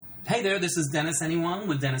Hey there, this is Dennis Anyone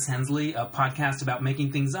with Dennis Hensley, a podcast about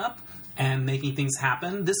making things up and making things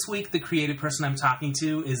happen. This week, the creative person I'm talking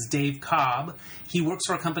to is Dave Cobb. He works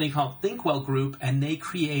for a company called ThinkWell Group, and they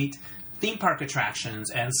create theme park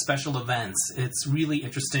attractions and special events. It's really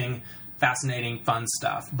interesting, fascinating, fun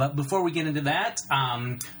stuff. But before we get into that,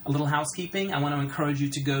 a little housekeeping. I want to encourage you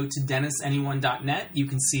to go to DennisAnyone.net. You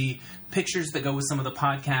can see pictures that go with some of the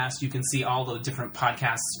podcasts. You can see all the different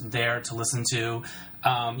podcasts there to listen to.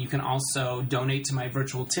 You can also donate to my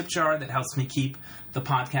virtual tip jar that helps me keep the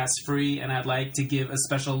podcast free. And I'd like to give a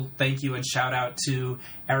special thank you and shout out to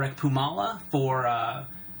Eric Pumala for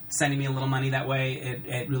sending me a little money that way.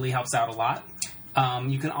 It really helps out a lot.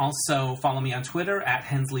 You can also follow me on Twitter at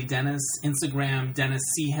Hensley Dennis, Instagram Dennis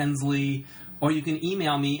C. Hensley, or you can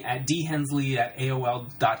email me at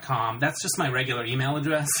dhensley@aol.com. That's just my regular email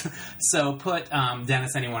address. So put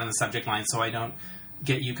Dennis Anyone in the subject line so I don't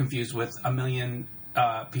get you confused with a million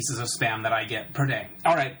pieces of spam that I get per day.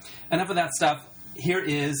 All right, enough of that stuff. Here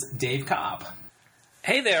is Dave Cobb.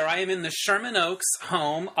 Hey there, I am in the Sherman Oaks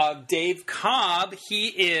home of Dave Cobb. He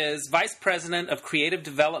is Vice President of Creative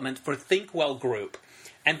Development for ThinkWell Group.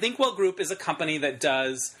 And ThinkWell Group is a company that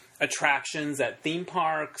does attractions at theme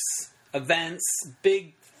parks, events,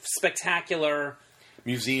 big, spectacular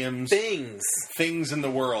museums, things in the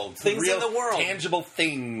world, tangible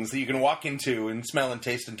things that you can walk into and smell and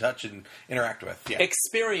taste and touch and interact with. Yeah.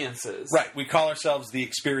 Experiences. Right. We call ourselves the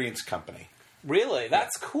Experience Company. Really?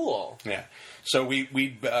 That's cool. Yeah. So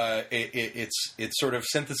it sort of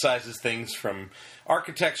synthesizes things from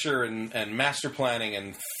architecture and master planning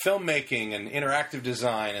and filmmaking and interactive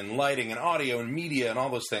design and lighting and audio and media and all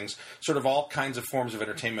those things, sort of all kinds of forms of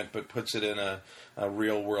entertainment, but puts it in a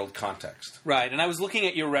real world context. Right. And I was looking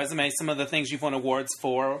at your resume, some of the things you've won awards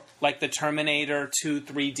for, like the Terminator 2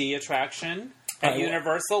 3D attraction at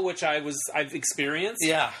Universal, which I've experienced.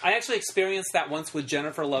 Yeah. I actually experienced that once with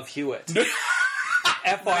Jennifer Love Hewitt.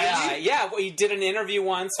 FYI. Really? Yeah, we did an interview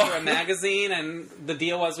once for a magazine, and the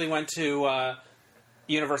deal was we went to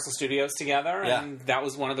Universal Studios together, and that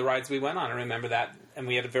was one of the rides we went on. I remember that, and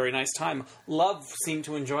we had a very nice time. Love seemed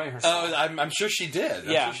to enjoy herself. Oh, I'm sure she did.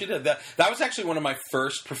 I'm sure she did. That was actually one of my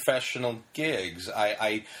first professional gigs.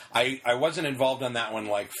 I wasn't involved on that one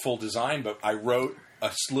like full design, but I wrote a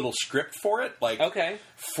little script for it,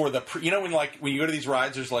 for the when you go to these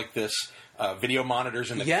rides, there's like this video monitors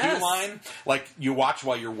in the queue line, like you watch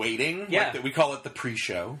while you're waiting. Yeah, we call it the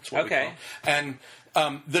pre-show. That's what we call it. And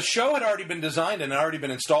the show had already been designed and had already been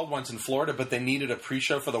installed once in Florida, but they needed a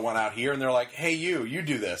pre-show for the one out here, and they're like, "Hey, you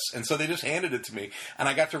do this," and so they just handed it to me, and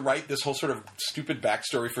I got to write this whole sort of stupid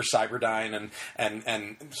backstory for Cyberdyne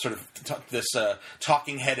and sort of this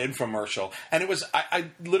talking head infomercial, and it was I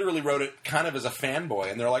literally wrote it kind of as a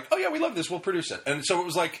fanboy, and they're like, "Oh yeah, we love this, we'll produce it," and so it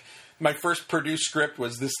was like. My first produced script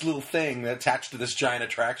was this little thing attached to this giant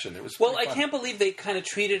attraction. It was fun. I can't believe they kind of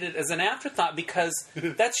treated it as an afterthought because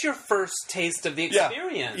that's your first taste of the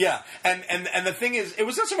experience. Yeah. And the thing is, it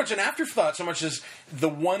was not so much an afterthought so much as the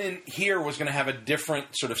one in here was going to have a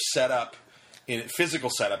different sort of setup, physical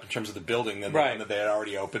setup in terms of the building than the one that they had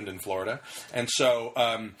already opened in Florida. And so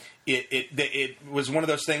it was one of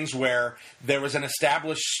those things where there was an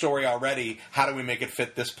established story already. How do we make it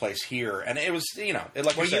fit this place here? And it was,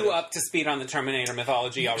 Were you up to speed on the Terminator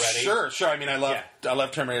mythology already? Sure. I mean, I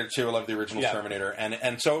love Terminator 2. I love the original Terminator.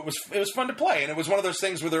 And so it was fun to play. And it was one of those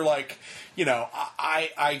things where they're like,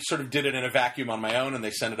 I sort of did it in a vacuum on my own, and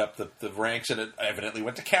they sent it up the ranks, and it evidently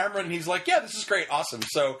went to Cameron, and he's like, yeah, this is great. Awesome.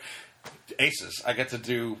 So aces. I got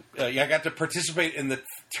to participate in the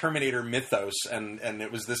Terminator mythos, and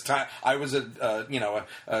it was this time I was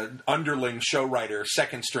a underling show writer,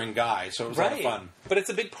 second string guy, so it was a lot of fun. But it's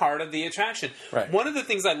a big part of the attraction. Right. One of the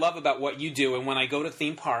things I love about what you do, and when I go to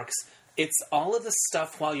theme parks, it's all of the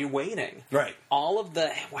stuff while you're waiting. Right. All of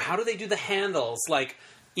how do they do the handles? Like,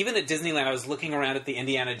 even at Disneyland, I was looking around at the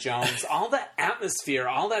Indiana Jones, all that atmosphere,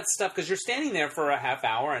 all that stuff, because you're standing there for a half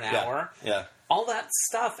hour, an hour. Yeah. All that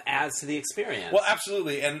stuff adds to the experience. Well,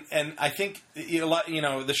 absolutely, and I think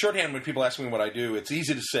the shorthand when people ask me what I do, it's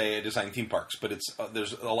easy to say I design theme parks, but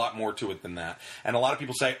there's a lot more to it than that. And a lot of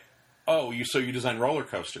people say, "Oh, you design roller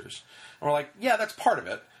coasters?" And we're like, "Yeah, that's part of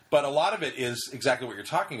it." But a lot of it is exactly what you're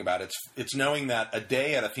talking about. It's knowing that a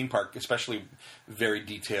day at a theme park, especially very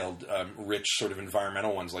detailed, rich sort of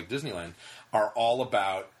environmental ones like Disneyland, are all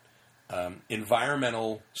about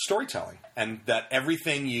environmental storytelling, and that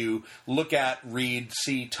everything you look at, read,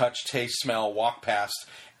 see, touch, taste, smell, walk past,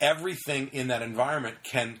 everything in that environment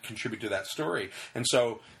can contribute to that story. And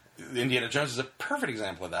so Indiana Jones is a perfect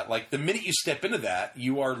example of that. Like, the minute you step into that,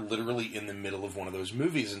 you are literally in the middle of one of those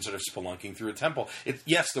movies and sort of spelunking through a temple.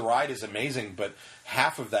 Yes, the ride is amazing, but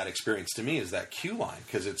half of that experience to me is that queue line,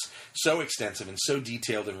 because it's so extensive and so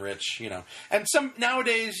detailed and rich, you know. And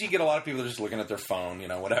nowadays you get a lot of people that are just looking at their phone, you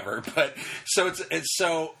know, whatever. But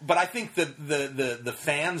but I think that the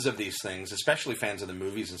fans of these things, especially fans of the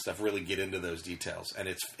movies and stuff, really get into those details. And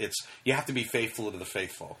it's you have to be faithful to the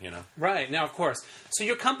faithful, you know. Right. Now, of course. So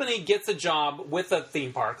your company gets a job with a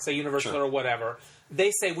theme park, say Universal Sure. or whatever.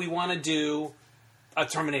 They say, we want to do a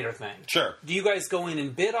Terminator thing. Sure. Do you guys go in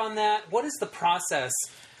and bid on that? What is the process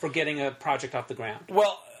for getting a project off the ground?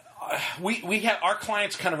 Well, we have our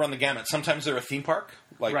clients kind of run the gamut. Sometimes they're a theme park,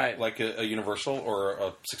 like a Universal or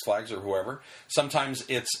a Six Flags or whoever. Sometimes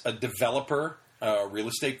it's a developer, a real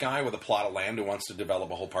estate guy with a plot of land who wants to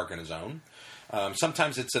develop a whole park on his own.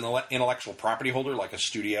 Sometimes it's an intellectual property holder, like a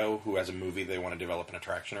studio who has a movie they want to develop an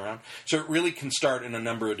attraction around. So it really can start in a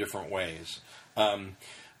number of different ways.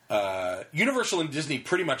 Universal and Disney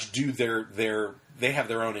pretty much do they have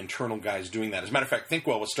their own internal guys doing that. As a matter of fact,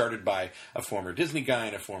 Thinkwell was started by a former Disney guy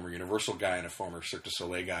and a former Universal guy and a former Cirque du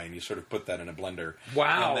Soleil guy, and you sort of put that in a blender.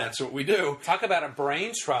 Wow. And that's what we do. Talk about a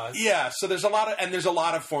brain trust. Yeah, so there's a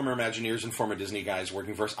lot of former Imagineers and former Disney guys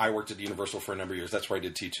working for us. I worked at Universal for a number of years. That's where I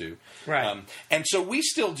did T2. Right. And so we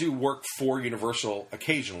still do work for Universal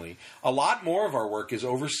occasionally. A lot more of our work is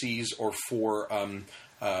overseas or for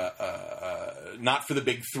not for the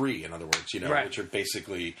big three, in other words, you know, right. which are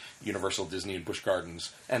basically Universal, Disney, and Busch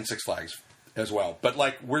Gardens, and Six Flags as well. But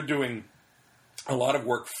like, we're doing a lot of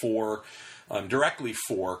work for directly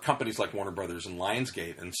for companies like Warner Brothers and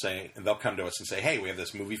Lionsgate, and they'll come to us and say, "Hey, we have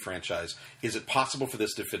this movie franchise. Is it possible for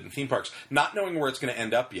this to fit in theme parks?" Not knowing where it's going to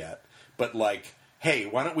end up yet, but like, hey,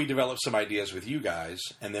 why don't we develop some ideas with you guys,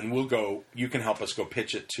 and then you can help us go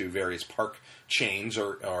pitch it to various park chains,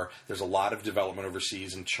 or there's a lot of development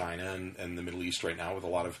overseas in China and the Middle East right now with a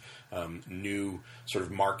lot of new sort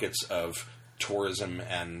of markets of tourism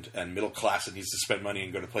and middle class that needs to spend money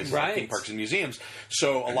and go to places right. like theme parks and museums.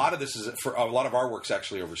 So a lot of this is, for a lot of our work's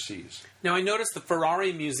actually overseas. Now, I noticed the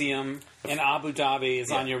Ferrari Museum in Abu Dhabi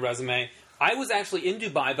is on your resume. I was actually in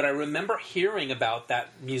Dubai, but I remember hearing about that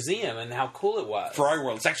museum and how cool it was. Ferrari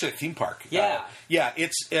World. It's actually a theme park. Yeah.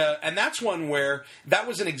 It's and that's one where that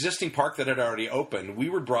was an existing park that had already opened. We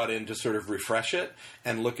were brought in to sort of refresh it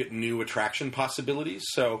and look at new attraction possibilities.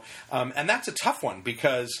 So, and that's a tough one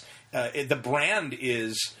because the brand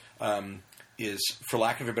is, for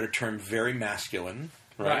lack of a better term, very masculine.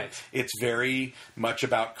 Right. It's very much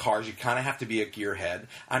about cars. You kind of have to be a gearhead.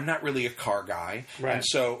 I'm not really a car guy. Right. And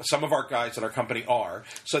so some of our guys at our company are.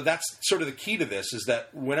 So that's sort of the key to this, is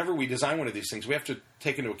that whenever we design one of these things, we have to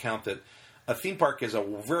take into account that a theme park is a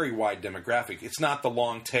very wide demographic. It's not the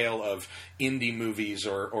long tail of indie movies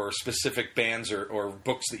or specific bands or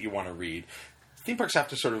books that you want to read. Theme parks have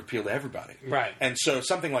to sort of appeal to everybody. Right. And so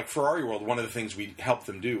something like Ferrari World, one of the things we help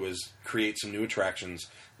them do is create some new attractions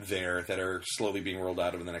there that are slowly being rolled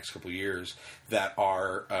out over the next couple of years that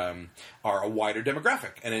are a wider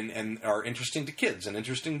demographic and are interesting to kids and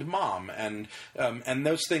interesting to mom and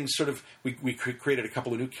those things sort of we created a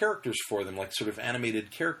couple of new characters for them, like sort of animated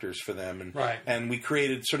characters for them, and right. and we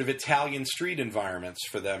created sort of Italian street environments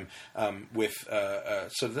for them with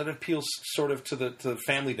so that appeals sort of to the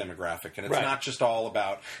family demographic, and it's right. not just all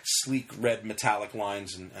about sleek red metallic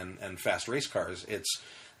lines and fast race cars. It's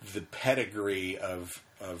the pedigree of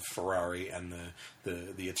Ferrari and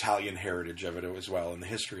the Italian heritage of it as well, and the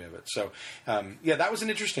history of it. So, that was an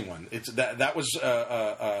interesting one. It's that was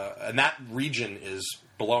and that region is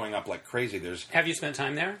blowing up like crazy. Have you spent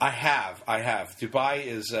time there? I have. Dubai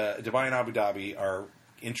and Abu Dhabi are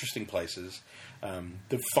interesting places.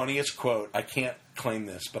 The funniest quote, I can't claim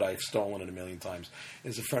this, but I've stolen it a million times,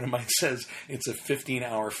 is a friend of mine says it's a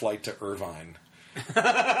 15-hour flight to Irvine. All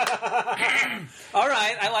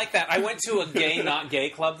right, I like that. I went to a gay, not gay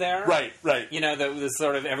club there. Right. You know, the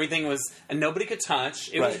sort of everything was, and nobody could touch.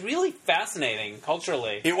 It was really fascinating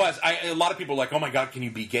culturally. It was. A lot of people were like, "Oh my God, can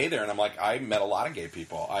you be gay there?" And I'm like, I met a lot of gay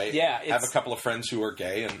people. I have a couple of friends who are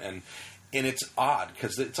gay, and it's odd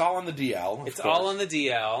because it's all on the DL. It's all on the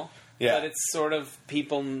DL. Yeah. But it's sort of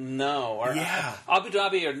people know. Or, yeah. Abu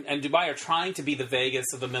Dhabi and Dubai are trying to be the Vegas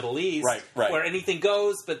of the Middle East. Right. Where anything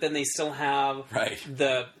goes, but then they still have right.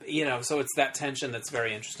 So it's that tension that's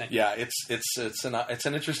very interesting. Yeah, it's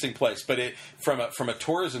an interesting place. But from a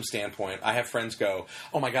tourism standpoint, I have friends go,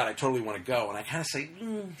 "Oh my God, I totally want to go." And I kind of say,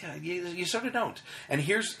 you sort of don't. And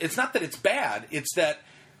it's not that it's bad, it's that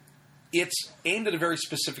it's aimed at a very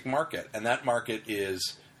specific market. And that market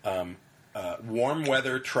is warm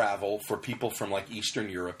weather travel for people from like Eastern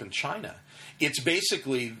Europe and China. It's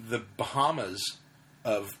basically the Bahamas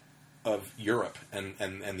of Europe and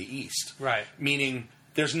the East. Right. Meaning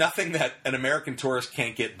there's nothing that an American tourist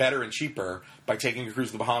can't get better and cheaper by taking a cruise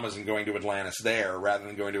to the Bahamas and going to Atlantis there rather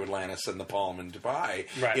than going to Atlantis and the Palm and Dubai.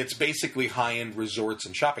 Right. It's basically high-end resorts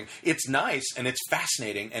and shopping. It's nice and it's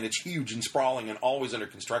fascinating and it's huge and sprawling and always under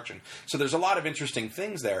construction. So there's a lot of interesting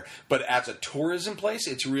things there. But as a tourism place,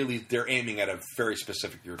 it's really, they're aiming at a very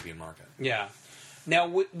specific European market. Yeah. Now,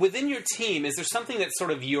 within your team, is there something that's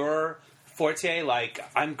sort of your forte? Like,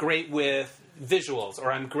 I'm great with visuals,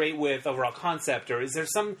 or I'm great with overall concept, or is there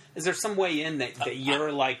some way in that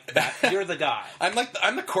you're like that? You're the guy.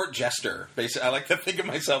 I'm the court jester. Basically, I like to think of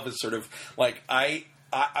myself as sort of like I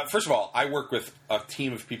first of all, I work with a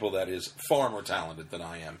team of people that is far more talented than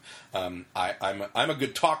I am. I'm a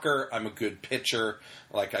good talker. I'm a good pitcher.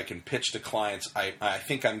 Like, I can pitch to clients. I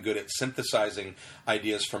think I'm good at synthesizing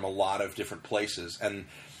ideas from a lot of different places.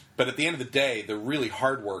 But at the end of the day, the really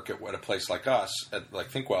hard work at a place like us,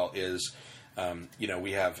 like Thinkwell, is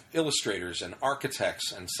we have illustrators and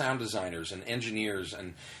architects and sound designers and engineers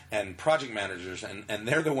and project managers, and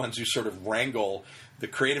they're the ones who sort of wrangle the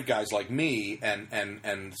creative guys like me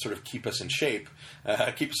and sort of keep us in shape,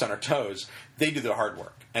 keep us on our toes. They do the hard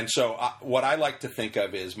work. And so what I like to think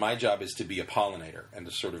of is my job is to be a pollinator and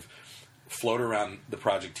to sort of float around the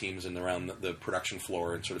project teams and around the production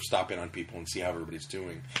floor and sort of stop in on people and see how everybody's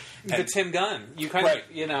doing. The Tim Gunn. You kind right.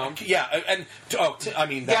 of, Yeah, and I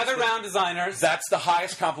mean... Gather round designers. That's the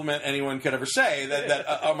highest compliment anyone could ever say, that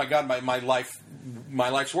oh my God, my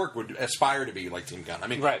life's work would aspire to be like Tim Gunn. I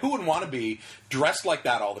mean, right. Who wouldn't want to be dressed like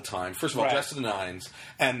that all the time? First of all, right. dressed to the nines,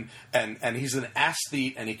 and he's an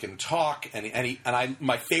aesthete, and he can talk, and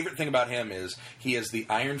my favorite thing about him is he has the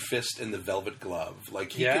iron fist and the velvet glove.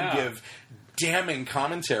 Like, he can give damning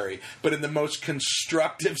commentary, but in the most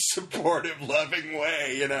constructive, supportive, loving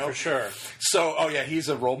way, For sure. So, he's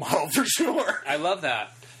a role model for sure. I love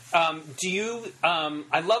that.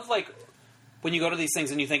 I love, like, when you go to these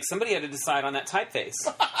things and you think, somebody had to decide on that typeface.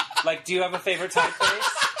 Like, do you have a favorite typeface?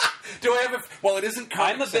 Do I have well, it isn't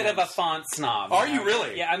Comic I'm a bit of a font snob. Are you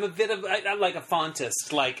really? Yeah, I'm a bit of, I'm like a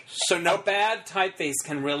fontist. Like, a bad typeface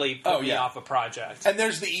can really put me off a project. And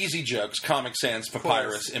there's the easy jokes, Comic Sans,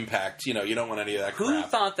 Papyrus, Impact. You don't want any of that crap. Who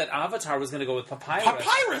thought that Avatar was going to go with Papyrus?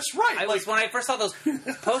 Papyrus, right. When I first saw those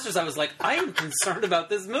posters, I was like, I am concerned about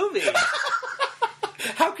this movie.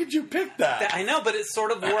 How could you pick that? I know, but it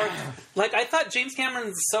sort of worked. Like, I thought James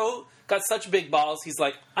Cameron got such big balls. He's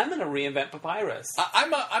like, I'm going to reinvent Papyrus.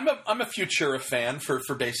 I'm a Futura fan for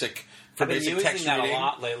basic I've been basic using text that reading. a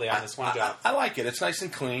lot lately on this one job. I like it. It's nice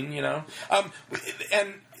and clean,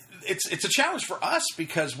 and it's a challenge for us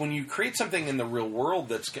because when you create something in the real world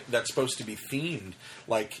that's supposed to be themed,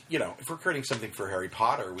 like, if we're creating something for Harry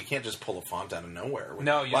Potter, we can't just pull a font out of nowhere.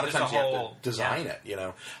 No, a lot of times you have to design it,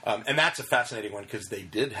 and that's a fascinating one because they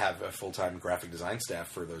did have a full-time graphic design staff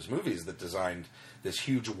for those movies that designed this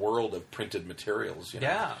huge world of printed materials,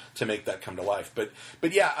 to make that come to life. But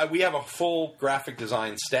we have a full graphic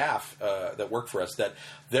design staff that work for us. That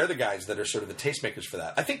they're the guys that are sort of the tastemakers for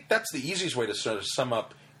that. I think that's the easiest way to sort of sum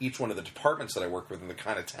up each one of the departments that I work with and the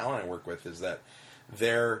kind of talent I work with is that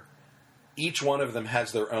each one of them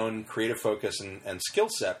has their own creative focus and skill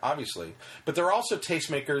set, obviously, but they're also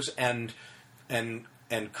tastemakers and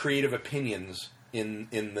creative opinions in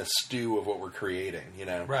the stew of what we're creating,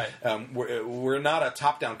 Right. We're not a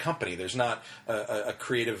top-down company. There's not a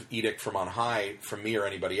creative edict from on high from me or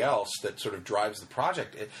anybody else that sort of drives the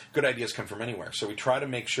project. Good ideas come from anywhere. So we try to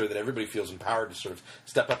make sure that everybody feels empowered to sort of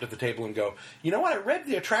step up to the table and go, you know what, I read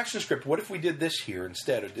the attraction script. What if we did this here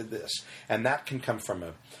instead or did this? And that can come from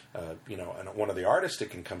one of the artists. It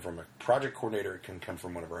can come from a project coordinator. It can come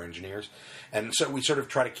from one of our engineers. And so we sort of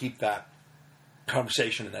try to keep that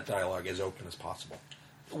conversation and that dialogue as open as possible.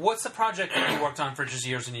 What's the project that you worked on for just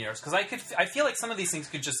years and years? Because I feel like some of these things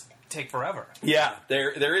could just take forever. Yeah,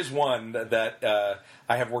 there is one that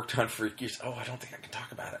I have worked on for years. Oh, I don't think I can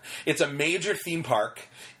talk about it. It's a major theme park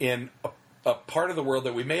in a part of the world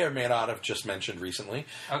that we may or may not have just mentioned recently.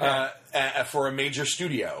 Okay. For a major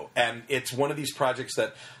studio, and it's one of these projects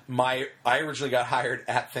that I originally got hired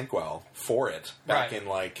at Thinkwell for it back in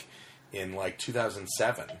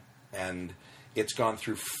 2007, and it's gone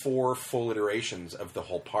through 4 full iterations of the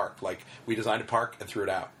whole park. Like, we designed a park and threw it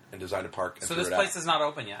out, and designed a park and threw it out. So this place is not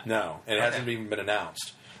open yet? No, and it hasn't even been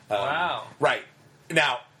announced. Wow. Right.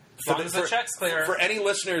 Now, As long as the check's clear. For any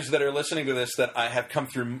listeners that are listening to this that I have come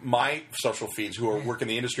through my social feeds who are work in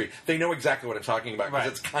the industry, they know exactly what I'm talking about because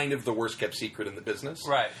it's kind of the worst kept secret in the business.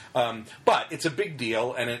 Right. But it's a big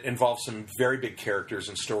deal, and it involves some very big characters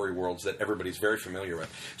and story worlds that everybody's very familiar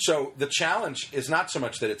with. So the challenge is not so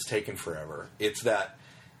much that it's taken forever; it's that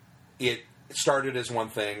it started as one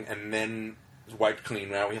thing and then wiped clean.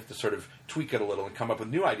 Now we have to sort of tweak it a little and come up with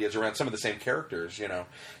new ideas around some of the same characters, you know.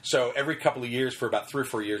 So every couple of years, for about 3 or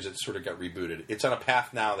 4 years, it sort of got rebooted. It's on a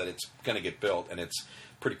path now that it's going to get built, and it's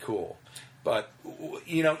pretty cool. But,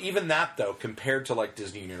 you know, even that, though, compared to, like,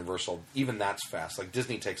 Disney and Universal, even that's fast. Like,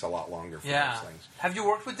 Disney takes a lot longer for those things. Have you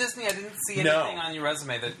worked with Disney? I didn't see anything on your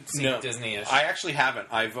resume that seemed Disney-ish. I actually haven't.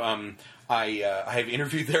 I have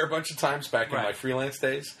interviewed there a bunch of times back in my freelance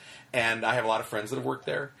days, and I have a lot of friends that have worked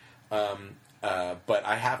there. But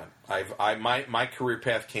I haven't. My career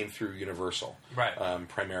path came through Universal,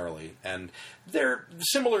 primarily, and they're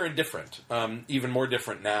similar and different. Even more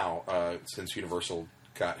different now since Universal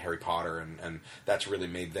got Harry Potter, and that's really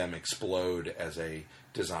made them explode as a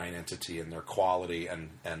design entity, and their quality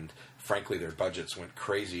and frankly their budgets went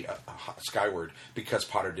crazy skyward because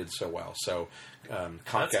Potter did so well. So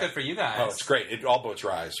that's good for you guys. Oh, it's great. All boats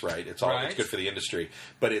rise, right? It's good for the industry,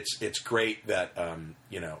 but it's great that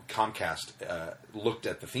Comcast looked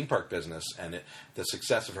at the theme park business and the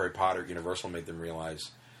success of Harry Potter at Universal made them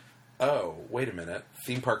realize, oh, wait a minute,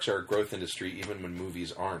 theme parks are a growth industry even when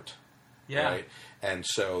movies aren't. Yeah. Right? And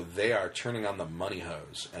so they are turning on the money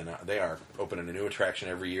hose, and they are opening a new attraction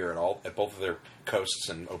every year at both of their coasts,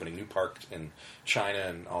 and opening new parks in China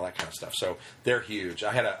and all that kind of stuff. So they're huge.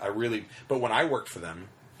 I had but when I worked for them,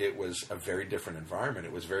 it was a very different environment.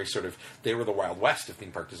 It was very sort of, they were the Wild West of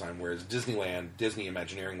theme park design, whereas Disneyland, Disney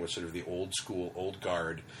Imagineering was sort of the old school, old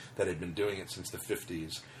guard that had been doing it since the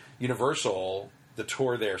 50s. Universal, the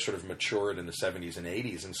tour there sort of matured in the 70s and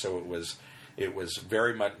 80s, and so it was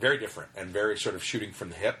very different and very sort of shooting from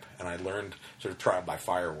the hip, and I learned sort of trial by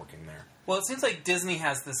fire working there. Well, it seems like Disney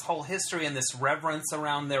has this whole history and this reverence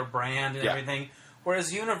around their brand and everything,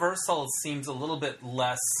 whereas Universal seems a little bit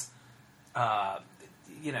less,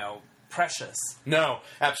 precious. No,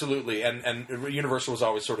 absolutely, and Universal was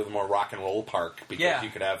always sort of the more rock and roll park because you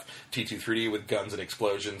could have T2-3D with guns and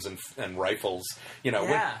explosions and rifles.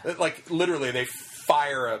 Literally they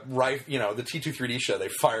fire a rifle. The T2-3D show, they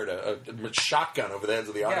fired a shotgun over the heads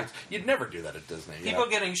of the audience. You'd never do that at Disney. People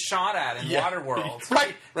getting shot at in Waterworld.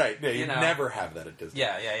 Right. Yeah, you'd never have that at Disney.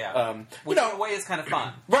 Yeah. Which in a way is kind of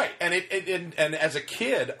fun. Right, and as a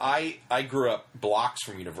kid, I grew up blocks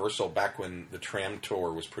from Universal back when the tram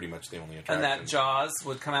tour was pretty much the only attraction. And that Jaws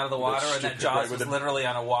would come out of the water, and that Jaws was literally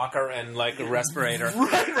on a walker and like a respirator.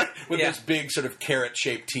 Right. With this big sort of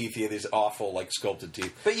carrot-shaped teeth. He had these awful, like, sculpted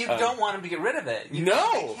teeth. But you don't want him to get rid of it. You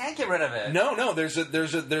can't get rid of it. No. There's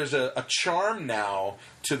a charm now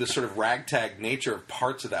to the sort of ragtag nature of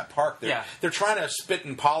parts of that park. They're trying to spit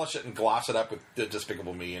and polish it and gloss it up with the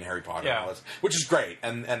Despicable Me and Harry Potter and all this, which is great,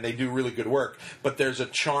 and they do really good work. But there's a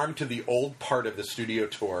charm to the old part of the studio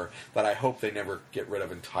tour that I hope they never get rid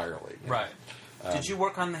of entirely. Right. Did you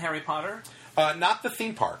work on the Harry Potter? Not the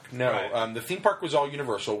theme park, no. Right. The theme park was all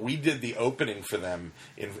Universal. We did the opening for them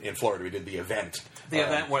in Florida. We did the event. The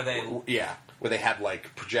event where they... where they had,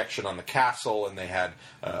 like, projection on the castle, and they had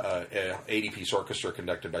an 80-piece orchestra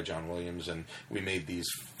conducted by John Williams, and we made these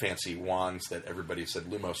fancy wands that everybody said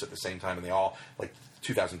Lumos at the same time, and they all, like,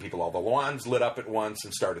 2,000 people, all the wands lit up at once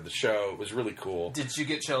and started the show. It was really cool. Did you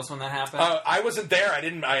get chills when that happened? I wasn't there. I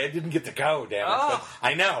didn't get to go. Damn it! But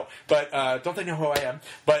I know. But don't they know who I am?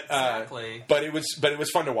 But exactly. But it was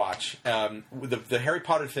fun to watch. The Harry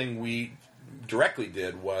Potter thing we directly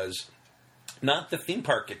did was not the theme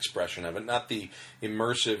park expression of it, not the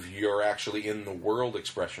immersive, you're actually in the world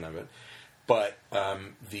expression of it, but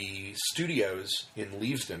the studios in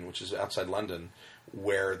Leavesden, which is outside London,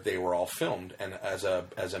 where they were all filmed, and as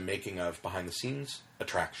a making of behind the scenes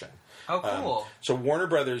attraction. Oh, cool! So Warner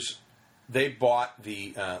Brothers, they bought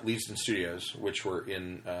the Leavesden studios, which were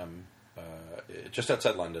in just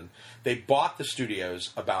outside London. They bought the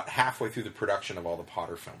studios about halfway through the production of all the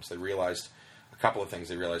Potter films. They realized a couple of things.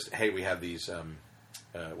 They realized, hey, we have these,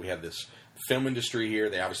 we have this film industry here.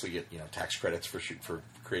 They obviously get tax credits for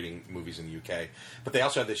creating movies in the UK, but they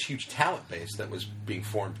also have this huge talent base that was being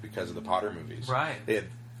formed because of the Potter movies. Right. They had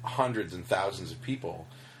hundreds and thousands of people,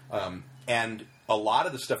 and a lot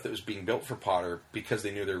of the stuff that was being built for Potter, because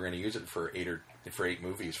they knew they were going to use it for 8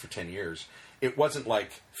 movies for 10 years. It wasn't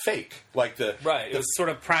like fake, like it was sort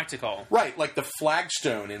of practical, right? Like the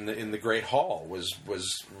flagstone in the Great Hall was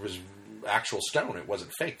actual stone. It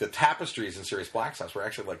wasn't fake. The tapestries in Sirius Black's house were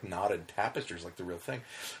actually like knotted tapestries, like the real thing.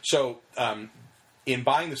 So in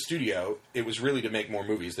buying the studio, it was really to make more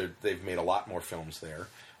movies. They've made a lot more films there,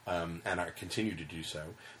 and are continue to do so.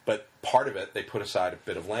 But part of it, they put aside a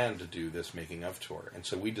bit of land to do this making of tour, and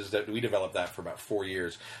so we developed that for about 4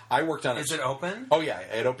 years. I worked on it. Is it open? Oh yeah,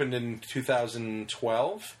 it opened in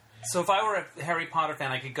 2012. So if I were a Harry Potter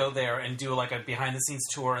fan, I could go there and do like a behind-the-scenes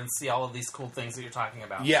tour and see all of these cool things that you're talking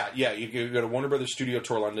about. Yeah. You can go to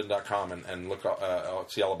WarnerBrothersStudioTourLondon.com and look,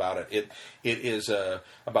 see all about it. It is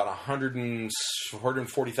about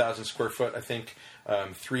 140,000 square foot, I think,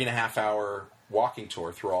 3.5 hour walking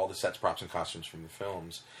tour through all the sets, props, and costumes from the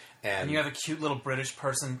films. And you have a cute little British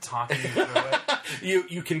person talking you through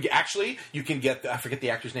it. You can get I forget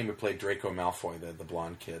the actor's name who played Draco Malfoy, the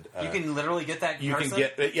blonde kid. You can literally get that. You person?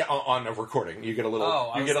 can get on a recording. You get a little.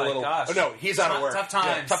 Oh, you get a little. Gosh. Oh no, he's out of work. Tough times.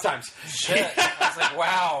 Yeah, tough times. Shit. I was like,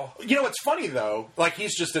 wow. You know what's funny though? Like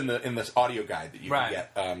he's just in this audio guide that you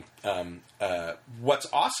can get. What's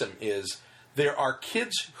awesome is there are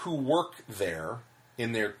kids who work there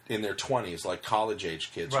in their 20s, like college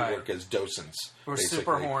age kids who work as docents. Who are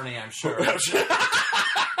super horny, I'm sure.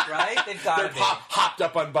 Right? They've got to be. Hopped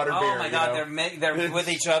up on butterbeer. Oh my God, they're with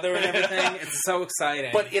each other and everything. It's so exciting.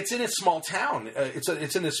 But it's in a small town.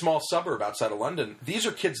 It's in a small suburb outside of London. These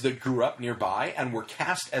are kids that grew up nearby and were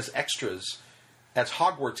cast as extras, as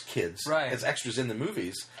Hogwarts kids, as extras in the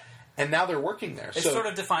movies. And now they're working there. It's sort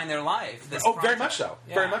of defined their life. Very much so.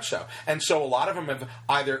 Yeah. Very much so. And so a lot of them have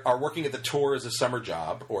either are working at the tour as a summer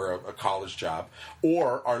job or a college job,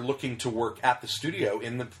 or are looking to work at the studio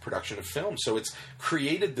in the production of films. So it's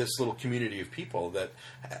created this little community of people that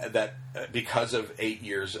because of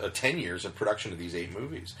 10 years of production of these 8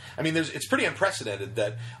 movies. I mean, it's pretty unprecedented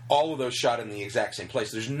that all of those shot in the exact same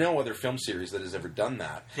place. There's no other film series that has ever done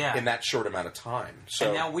that in that short amount of time. So,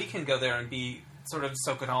 and now we can go there and be sort of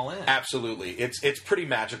soak it all in. Absolutely. It's pretty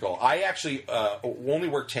magical. I actually only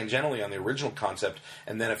worked tangentially on the original concept,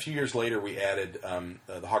 and then a few years later we added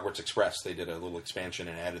the Hogwarts Express. They did a little expansion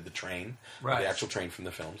and added the train, the actual train from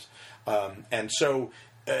the films. And so...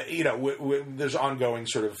 there's ongoing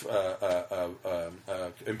sort of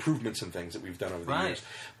improvements and things that we've done over the years.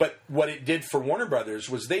 But what it did for Warner Brothers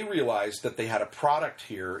was they realized that they had a product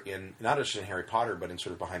here in not just in Harry Potter, but in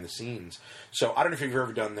sort of behind the scenes. So I don't know if you've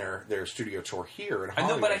ever done their studio tour here in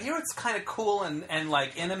Hollywood. I know, but I hear it's kind of cool and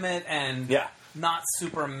like intimate and not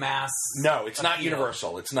super mass. No, it's not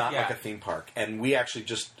Universal. It's not like a theme park. And we actually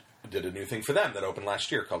just did a new thing for them that opened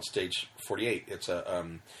last year called Stage 48. It's a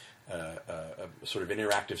sort of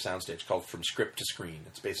interactive soundstage called From Script to Screen.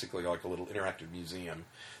 It's basically like a little interactive museum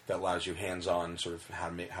that allows you hands-on sort of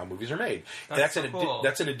how movies are made. That's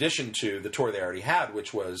in addition to the tour they already had,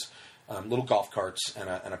 which was little golf carts and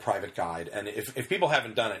a private guide. And if people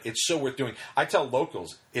haven't done it, it's so worth doing. I tell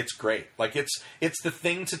locals, it's great. Like it's the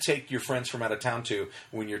thing to take your friends from out of town to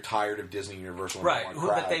when you're tired of Disney, Universal, and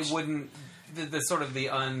but they wouldn't. The sort of the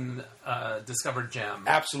undiscovered gem.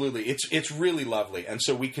 Absolutely, it's really lovely, and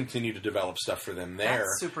so we continue to develop stuff for them there.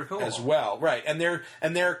 That's super cool as well, right? And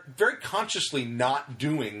they're very consciously not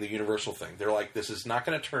doing the Universal thing. They're like, this is not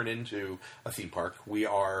going to turn into a theme park. We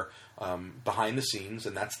are behind the scenes,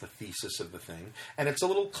 and that's the thesis of the thing. And it's a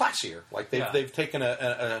little classier. Like they've taken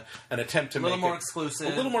an attempt to make it a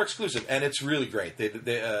little more exclusive, and it's really great.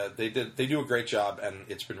 They do a great job, and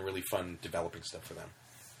it's been really fun developing stuff for them.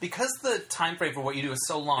 Because the time frame for what you do is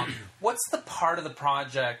so long, what's the part of the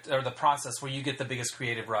project or the process where you get the biggest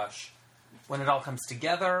creative rush? When it all comes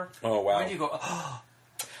together? Oh, wow. When do you go, oh.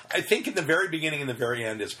 I think in the very beginning and the very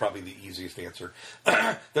end is probably the easiest answer.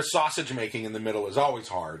 The sausage making in the middle is always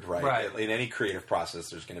hard, right? In any creative process,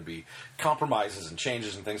 there's going to be compromises and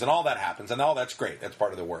changes and things, and all that happens, and all that's great. That's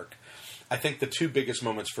part of the work. I think the 2 biggest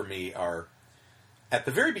moments for me are... At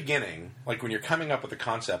the very beginning, like when you're coming up with a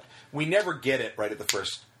concept, we never get it right at the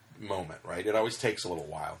first moment, right? It always takes a little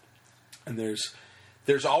while. And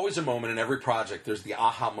there's always a moment in every project, there's the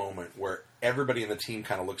aha moment where everybody in the team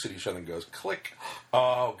kind of looks at each other and goes, click,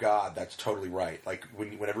 oh God, that's totally right. Like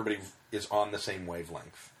when everybody is on the same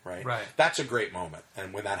wavelength, right? That's a great moment.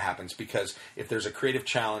 And when that happens, because if there's a creative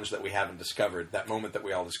challenge that we haven't discovered, that moment that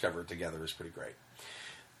we all discover together is pretty great.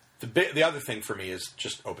 The other thing for me is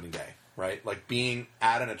just opening day, right? Like being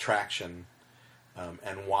at an attraction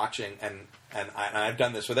and watching, and I've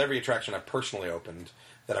done this with every attraction I've personally opened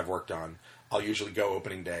that I've worked on. I'll usually go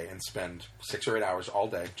opening day and spend 6 or 8 hours all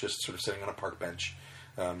day just sort of sitting on a park bench,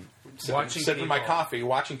 sipping my coffee,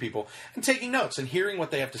 watching people, and taking notes and hearing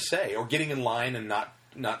what they have to say, or getting in line and not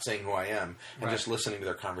saying who I am, and just listening to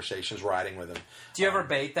their conversations, riding with them. Do you ever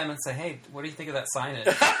bait them and say, hey, what do you think of that signage?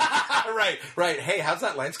 Right. Hey, how's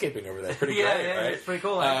that landscaping over there? Pretty great, right? It's pretty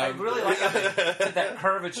cool. I really like that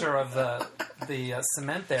curvature of the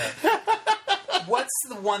cement there. What's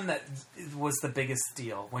the one that was the biggest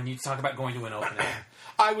deal when you talk about going to an opening?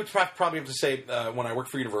 I would probably have to say when I worked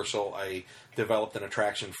for Universal, I developed an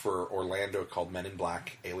attraction for Orlando called Men in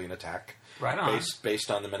Black: Alien Attack. Right on.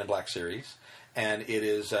 Based on the Men in Black series, and it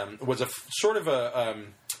is was a sort of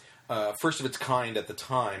a first of its kind at the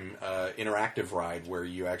time interactive ride where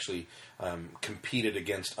you actually competed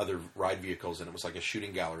against other ride vehicles, and it was like a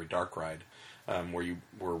shooting gallery dark ride. Where you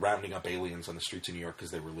were rounding up aliens on the streets of New York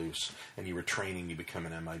because they were loose, and you were training to become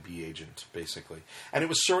an MIB agent, basically. And it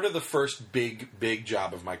was sort of the first big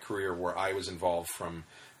job of my career where I was involved from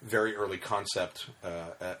very early concept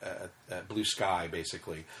at Blue Sky,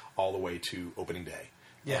 basically, all the way to opening day.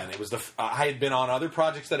 Yeah. And it was I had been on other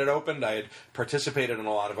projects that had opened. I had participated in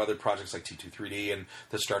a lot of other projects like T2-3D and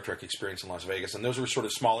the Star Trek experience in Las Vegas, and those were sort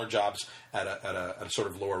of smaller jobs at a sort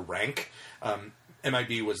of lower rank.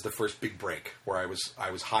 MIB was the first big break where I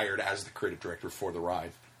was hired as the creative director for the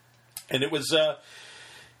ride, and it was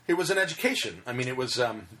an education. I mean, it was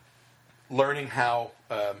learning how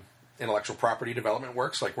intellectual property development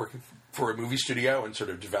works, like working for a movie studio and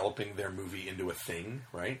sort of developing their movie into a thing,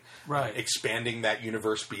 right? Right. Expanding that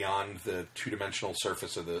universe beyond the two-dimensional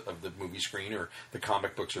surface of the movie screen or the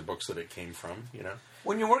comic books or books that it came from, you know?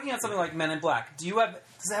 When you're working on something like Men in Black, does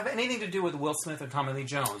it have anything to do with Will Smith or Tommy Lee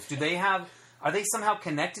Jones? Are they somehow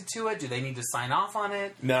connected to it? Do they need to sign off on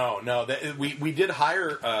it? No. We did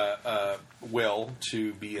hire Will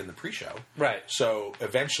to be in the pre-show. Right. So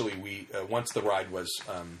eventually, once the ride was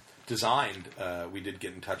designed, we did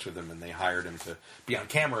get in touch with him, and they hired him to be on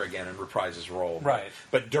camera again and reprise his role. Right.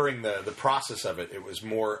 But during the process of it, it was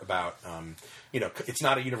more about, it's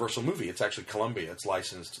not a Universal movie. It's actually Columbia. It's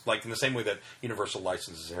licensed, like in the same way that Universal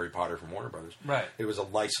licenses Harry Potter from Warner Brothers. Right. It was a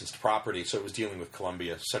licensed property, so it was dealing with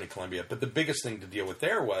Columbia, Sony Columbia. But the biggest thing to deal with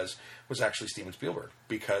there was actually Steven Spielberg,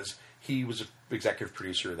 because he was an executive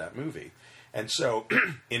producer of that movie. And so,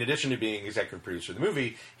 in addition to being executive producer of the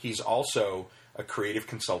movie, he's also a creative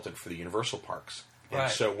consultant for the Universal parks. And right.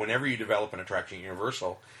 So whenever you develop an attraction at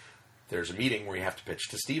Universal, there's a meeting where you have to pitch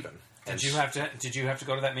to Steven. Did you have to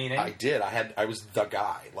go to that meeting? I did. I was the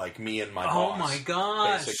guy, like me and my boss. Oh my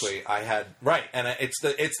gosh! Basically, I had and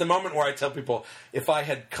it's the moment where I tell people if I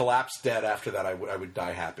had collapsed dead after that, I would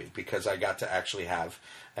die happy, because I got to actually have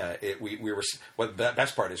it. We were the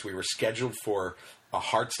best part is we were scheduled for a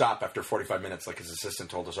hard stop after 45 minutes, like his assistant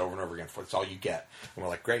told us over and over again. That's all you get. And we're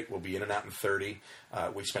like, great, we'll be in and out in 30.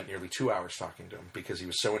 We spent nearly 2 hours talking to him because he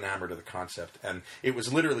was so enamored of the concept. And it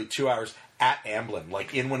was literally 2 hours at Amblin,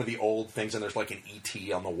 like in one of the old things, and there's like an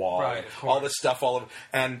ET on the wall. Right, all this stuff,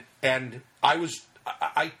 and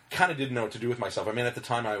I kind of didn't know what to do with myself. I mean, at the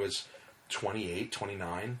time I was 28,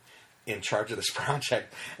 29. In charge of this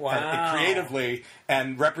project, wow. And creatively,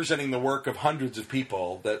 and representing the work of hundreds of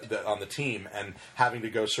people that on the team, and having to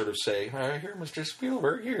go sort of say, "Here, Mr.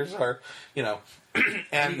 Spielberg, here's our,"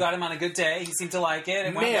 and you got him on a good day. He seemed to like it.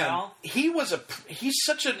 It went well. He's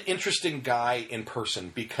such an interesting guy in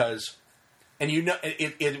person, because, and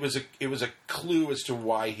it was a clue as to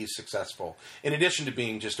why he's successful. In addition to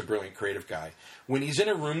being just a brilliant creative guy, when he's in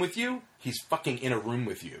a room with you, he's fucking in a room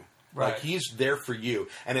with you. Right. Like, he's there for you.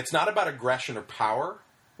 And it's not about aggression or power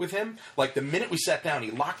with him. Like, the minute we sat down,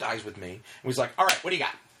 he locked eyes with me and was like, all right, what do you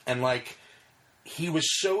got? And, like, he was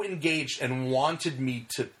so engaged and wanted me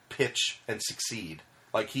to pitch and succeed.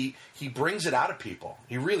 Like, he brings it out of people.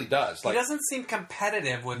 He really does. Like, he doesn't seem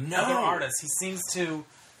competitive with other artists. He seems to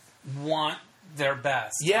want their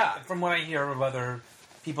best. Yeah. From what I hear of other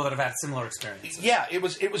people that have had similar experiences. Yeah, it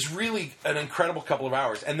was really an incredible couple of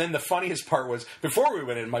hours. And then the funniest part was, before we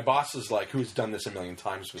went in, my boss is like, who's done this a million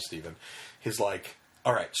times with Steven, he's like,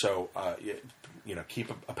 all right, so,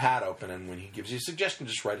 keep a pad open, and when he gives you a suggestion,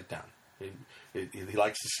 just write it down. He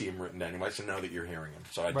likes to see him written down. He likes to know that you're hearing him.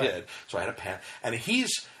 So I did. So I had a pen. And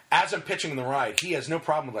as I'm pitching the ride, he has no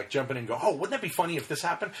problem with, like, jumping in and go, oh, wouldn't that be funny if this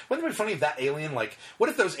happened? Wouldn't it be funny if that alien, like, what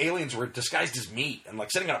if those aliens were disguised as meat and,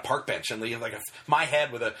 like, sitting on a park bench, and they have, like, my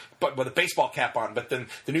head with a baseball cap on, but then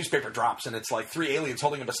the newspaper drops and it's, like, 3 aliens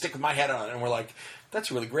holding up a stick with my head on it, and we're like,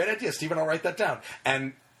 that's a really great idea, Steven, I'll write that down.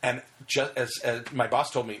 And just as my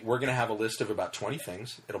boss told me, we're going to have a list of about 20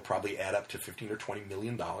 things. It'll probably add up to $15 or $20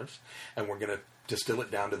 million, and we're going to distill it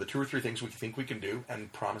down to the 2 or 3 things we think we can do,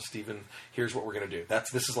 and promise Steven, here's what we're going to do.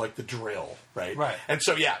 This is like the drill, right? Right. And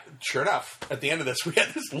so, yeah, sure enough, at the end of this, we had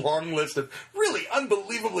this long list of really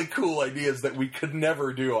unbelievably cool ideas that we could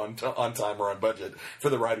never do on time or on budget for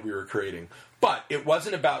the ride we were creating. But it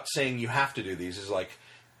wasn't about saying you have to do these. It's like,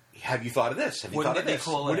 have you thought of this? Have you Wouldn't thought of it be this?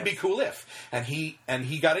 cool Wouldn't if? it be cool if? And he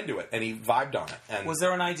got into it, and he vibed on it. And Was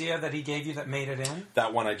there an idea that he gave you that made it in?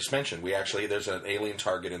 that one I just mentioned, there's an alien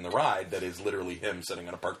target in the ride that is literally him sitting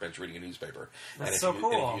on a park bench reading a newspaper. That's and so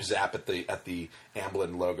cool. And if you zap at the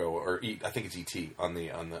Amblin logo, or I think it's ET on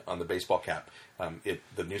the baseball cap,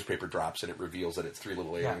 the newspaper drops and it reveals that it's three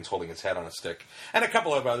little aliens holding its head on a stick, and a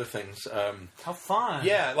couple of other things. How fun!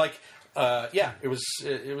 Yeah, it was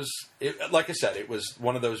like I said, it was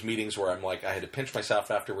one of those meetings where I'm like, I had to pinch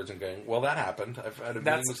myself afterwards and going, well, that happened. I've had a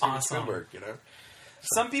meeting with Steven Spielberg,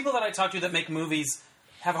 Some people that I talk to that make movies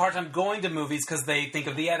have a hard time going to movies because they think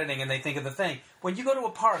of the editing and they think of the thing. When you go to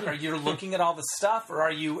a park, are you looking at all the stuff, or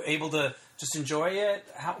are you able to just enjoy it?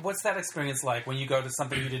 What's that experience like when you go to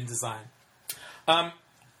something you didn't design?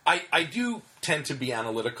 I do tend to be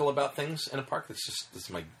analytical about things in a park. It's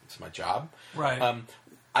my job. Right.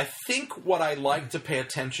 I think what I like to pay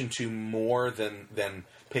attention to more than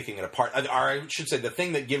picking it apart, or I should say, the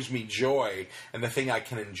thing that gives me joy and the thing I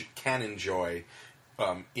can enjoy,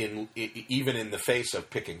 even in the face of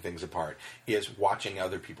picking things apart, is watching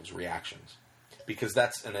other people's reactions, because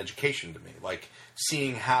that's an education to me. Like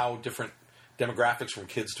seeing how different demographics, from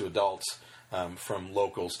kids to adults, from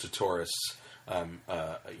locals to tourists,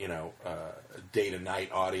 day to night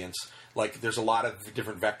audience. Like, there's a lot of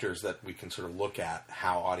different vectors that we can sort of look at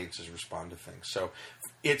how audiences respond to things. So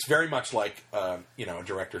it's very much like, a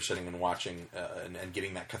director sitting and watching and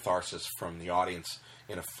getting that catharsis from the audience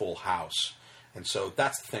in a full house. And so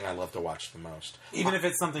that's the thing I love to watch the most. Even if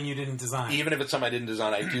it's something you didn't design. Even if it's something I didn't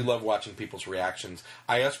design, I do love watching people's reactions.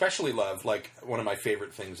 I especially love, one of my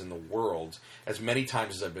favorite things in the world, as many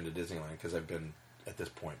times as I've been to Disneyland, because I've been, at this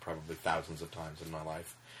point, probably thousands of times in my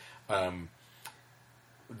life.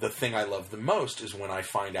 The thing I love the most is when I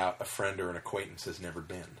find out a friend or an acquaintance has never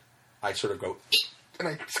been. I sort of go, eek, and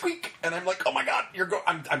I squeak, and I'm like, oh my God,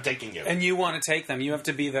 I'm taking you. And you want to take them. You have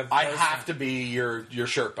to be the person. I have to be your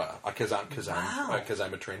Sherpa, because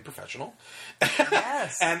I'm a trained professional.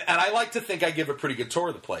 Yes. and I like to think I give a pretty good tour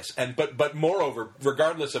of the place. But moreover,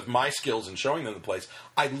 regardless of my skills in showing them the place,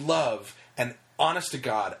 I love, and honest to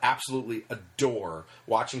God, absolutely adore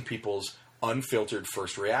watching people's unfiltered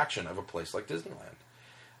first reaction of a place like Disneyland.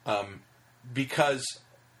 Because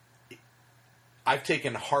I've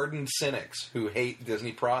taken hardened cynics who hate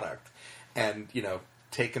Disney product and,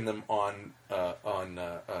 taken them on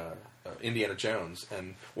Indiana Jones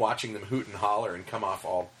and watching them hoot and holler and come off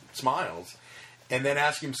all smiles, and then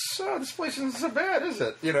ask him, so this place isn't so bad, is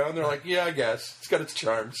it? And they're like, yeah, I guess. It's got its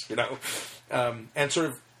charms, and sort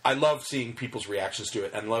of, I love seeing people's reactions to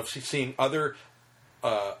it, and love seeing other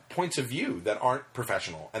points of view that aren't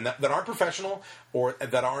professional, and that aren't professional, or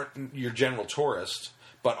that aren't your general tourist,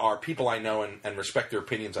 but are people I know and respect their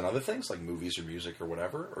opinions on other things, like movies or music or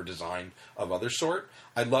whatever, or design of other sort.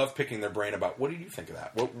 I love picking their brain about, what do you think of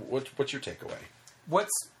that? What's your takeaway?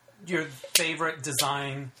 What's your favorite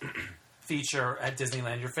design feature at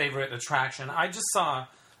Disneyland? Your favorite attraction? I just saw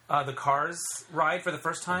the Cars ride for the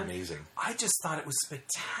first time. Amazing. I just thought it was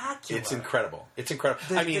spectacular. It's incredible.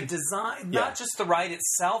 The design, not just the ride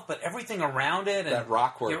itself, but everything around it. And that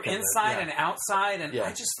rock work. You're inside and outside, and I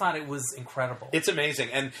just thought it was incredible. It's amazing.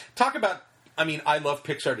 And talk about, I love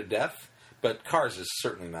Pixar to death, but Cars is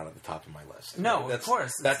certainly not at the top of my list. No, of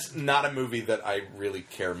course. That's not a movie that I really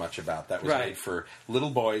care much about. That was made for little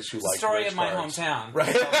boys who like story race of my cars. hometown.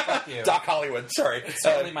 Right? So, fuck you. Doc Hollywood, sorry. It's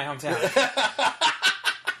certainly my hometown.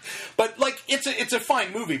 But it's a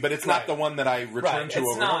fine movie, but it's not the one that I return to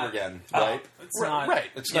over and over again, right? It's not right.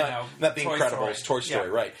 It's not The Toy Incredibles, Story. Toy Story,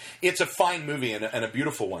 right? It's a fine movie and a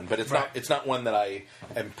beautiful one, but it's not one that I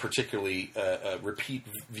am particularly a repeat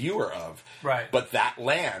viewer of. Right. But that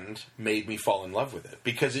land made me fall in love with it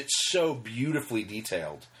because it's so beautifully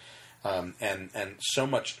detailed, and so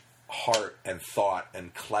much heart and thought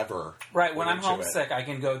and clever. Right, when I'm homesick, I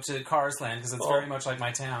can go to Cars Land because it's very much like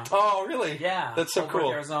my town. Oh, really? Yeah, that's so cool.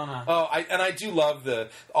 Arizona. Oh, I do love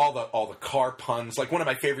all the car puns. Like, one of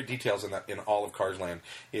my favorite details in all of Cars Land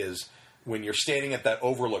is when you're standing at that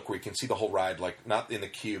overlook where you can see the whole ride, like not in the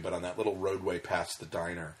queue, but on that little roadway past the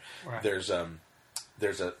diner. Right. There's a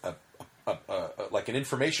like an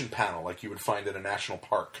information panel like you would find in a national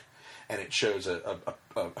park. And it shows a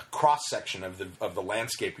cross section of the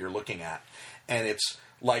landscape you're looking at, and it's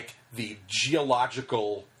like the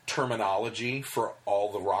geological terminology for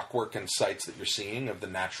all the rockwork and sites that you're seeing of the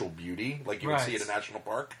natural beauty, like you would see at a national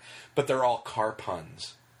park. But they're all car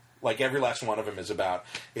puns. Like every last one of them is about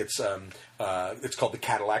it's called the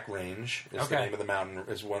Cadillac Range. Is the name of the mountain.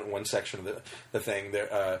 Is one section of the thing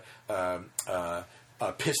there.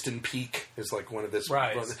 Piston Peak is like one of this.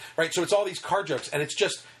 Right. Right. So it's all these car jokes, and it's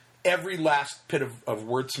just. every last bit of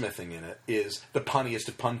wordsmithing in it is the punniest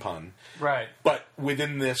of pun, Right. but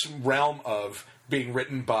within this realm of being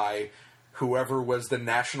written by whoever was the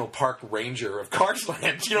national park ranger of Cars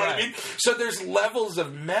Land. You know what I mean? So there's levels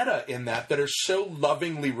of meta in that are so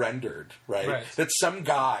lovingly rendered, right? That some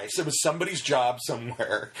guy, so it was somebody's job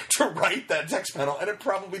somewhere to write that text panel, and it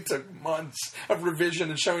probably took months of revision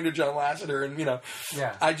and showing to John Lasseter, and, you know.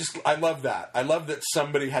 Yeah. I love that. I love that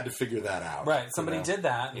somebody had to figure that out. Right. Somebody did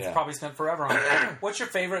that. Yeah. Probably spent forever on it. What's your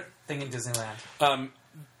favorite thing in Disneyland?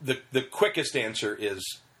 The quickest answer is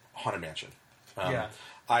Haunted Mansion. Yeah.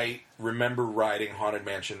 I remember riding Haunted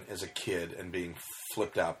Mansion as a kid and being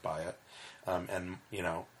flipped out by it. And, you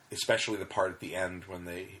know, especially the part at the end when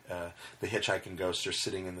the hitchhiking ghosts are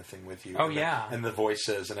sitting in the thing with you. Oh, yeah. And the voice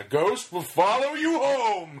says, and a ghost will follow you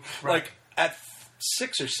home. Right. Like, at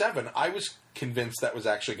 6 or 7, I was convinced that was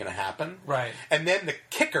actually going to happen. Right. And then the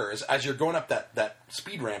kicker is, as you're going up that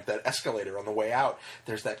speed ramp, that escalator on the way out,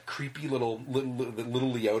 there's that creepy little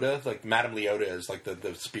Leota, like Madame Leota is like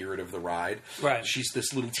the spirit of the ride. Right. She's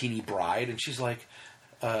this little teeny bride, and she's like,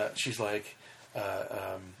 oh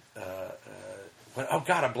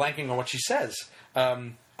God, I'm blanking on what she says.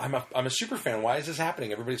 I'm a super fan. Why is this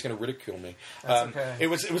happening? Everybody's going to ridicule me. That's okay. It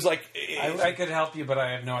was like I could help you, but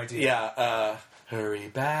I have no idea. Yeah. Hurry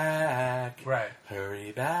back. Right.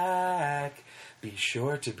 Hurry back. Be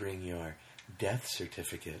sure to bring your death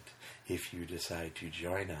certificate if you decide to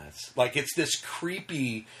join us. Like, it's this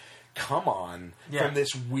creepy come on from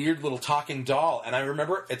this weird little talking doll. And I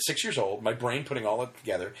remember at 6 years old, my brain putting all that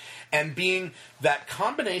together and being that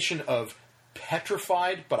combination of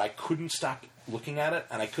petrified, but I couldn't stop looking at it,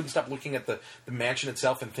 and I couldn't stop looking at the mansion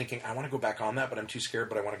itself and thinking, I want to go back on that, but I'm too scared,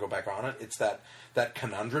 but I want to go back on it. It's that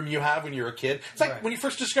conundrum you have when you're a kid. It's like when you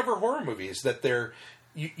first discover horror movies, that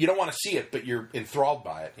you don't want to see it, but you're enthralled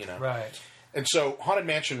by it, you know? Right. And so Haunted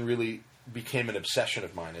Mansion really became an obsession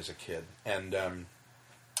of mine as a kid. And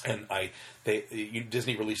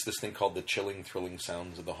Disney released this thing called The Chilling, Thrilling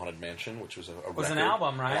Sounds of the Haunted Mansion, which was a record. It was an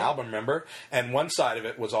album, right? An album, remember? And one side of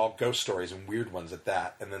it was all ghost stories and weird ones at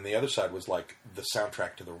that. And then the other side was like the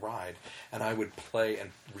soundtrack to the ride. And I would play and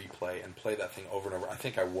replay and play that thing over and over. I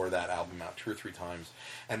think I wore that album out 2 or 3 times.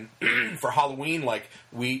 And for Halloween, like,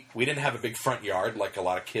 we didn't have a big front yard like a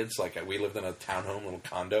lot of kids. Like, we lived in a townhome, little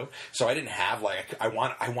condo. So I didn't have, like, I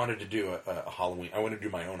wanted to do a Halloween. I wanted to do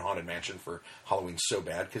my own Haunted Mansion for Halloween so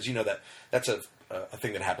bad. Because, you know, that's a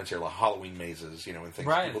thing that happens here, like Halloween mazes, you know, and things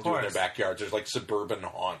people do in their backyards. There's like suburban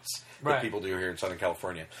haunts that people do here in Southern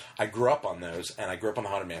California. I grew up on those, and I grew up on the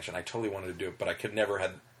Haunted Mansion. I totally wanted to do it, but we never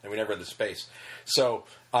had the space. So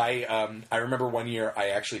I remember one year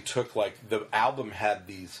I actually took, like, the album had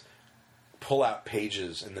these pull-out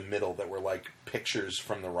pages in the middle that were like pictures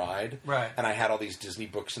from the ride. Right. And I had all these Disney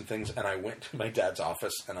books and things, and I went to my dad's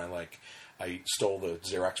office, and I stole the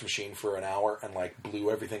Xerox machine for an hour and, like, blew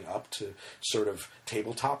everything up to sort of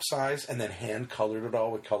tabletop size, and then hand-colored it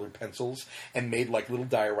all with colored pencils and made, like, little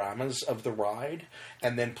dioramas of the ride,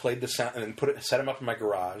 and then played the sound, and then set them up in my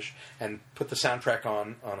garage and put the soundtrack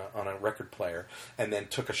on a record player, and then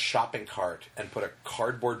took a shopping cart and put a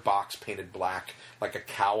cardboard box painted black, like a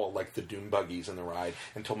cowl, like the Doom buggies in the ride,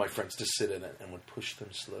 and told my friends to sit in it and would push them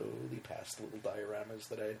slowly past the little dioramas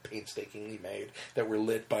that I had painstakingly made that were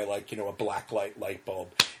lit by, like, you know, a blacklight light bulb.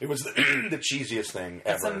 It was the cheesiest thing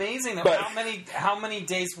ever. It's amazing, though. But, how many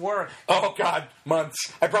days' work? Oh God, months.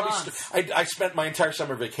 I probably I spent my entire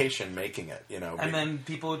summer vacation making it. You know, and then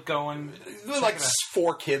people would go and like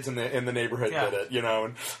 4 kids in the neighborhood did it. You know,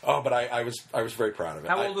 and but I was very proud of it.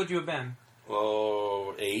 How old would you have been?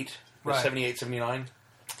 8, right. 78, 79.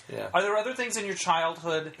 Yeah. Are there other things in your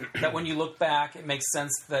childhood that, when you look back, it makes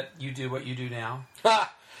sense that you do what you do now?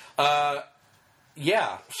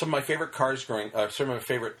 Yeah, some of my favorite some of my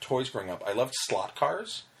favorite toys growing up. I loved slot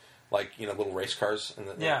cars, like, you know, little race cars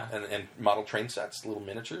and model train sets, little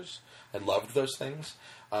miniatures. I loved those things.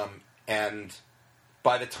 And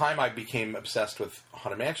by the time I became obsessed with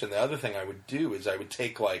Haunted Mansion, the other thing I would do is I would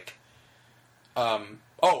take, like, and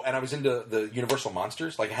I was into the Universal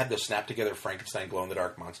monsters. Like, I had those snap together Frankenstein glow in the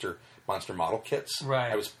dark monster model kits.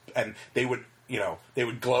 Right. And they would, you know, they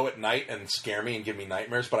would glow at night and scare me and give me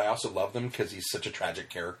nightmares, but I also loved them because he's such a tragic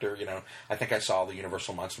character, you know. I think I saw the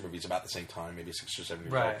Universal Monster movies about the same time, maybe 6 or 7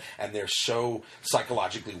 years old, and they're so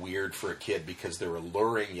psychologically weird for a kid because they're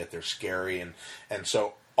alluring, yet they're scary, and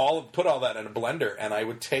so put all that in a blender, and I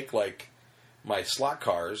would take, like, my slot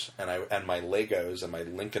cars and my Legos and my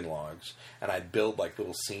Lincoln Logs, and I'd build like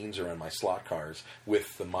little scenes around my slot cars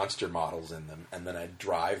with the monster models in them, and then I'd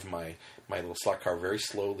drive my little slot car very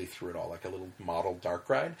slowly through it all, like a little model dark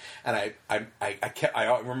ride. And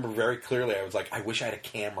I remember very clearly, I was like, I wish I had a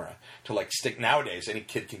camera to like stick. Nowadays, any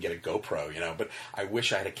kid can get a GoPro, but I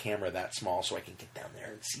wish I had a camera that small so I can get down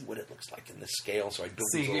there and see what it looks like in this scale. So I build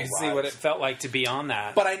these little rides. See what it felt like to be on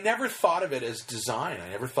that. But I never thought of it as design.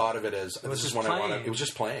 I never thought of it as this is what I wanted. It was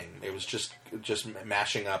just playing. It was just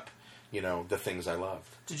mashing up, the things I loved.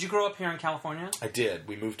 Did you grow up here in California? I did.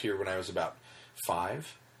 We moved here when I was about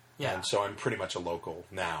 5. Yeah. And so I'm pretty much a local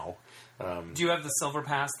now. Do you have the Silver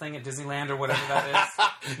Pass thing at Disneyland or whatever that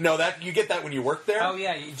is? No, that you get that when you work there. Oh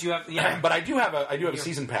yeah, do you have? Yeah, but I do have a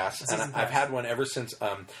season pass, I've had one ever since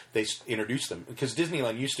they introduced them. Because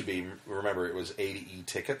Disneyland used to be, remember, it was A to E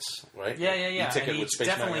tickets, right? Yeah. E-ticket with Space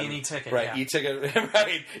definitely an E-ticket, right? Yeah. E-ticket,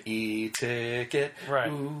 right? E-ticket,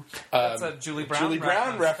 right? Ooh. That's a Julie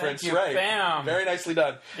Brown reference, right? Bam! Very nicely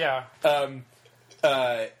done. Yeah.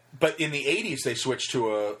 But in the 80s, they switched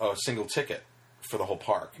to a single ticket for the whole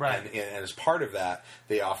park. Right. And as part of that,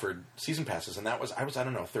 they offered season passes. And I was, I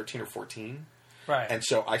don't know, 13 or 14. Right. And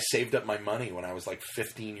so I saved up my money when I was like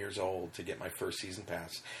 15 years old to get my first season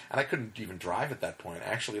pass. And I couldn't even drive at that point. I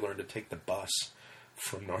actually learned to take the bus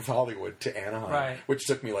from North Hollywood to Anaheim, right. which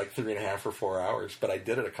took me like 3.5 or 4 hours. But I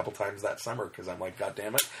did it a couple times that summer because I'm like, God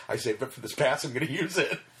damn it, I saved up for this pass. I'm going to use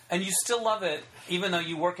it. And you still love it, even though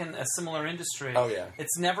you work in a similar industry. Oh, yeah.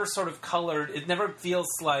 It's never sort of colored. It never feels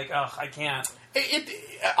like, oh, I can't.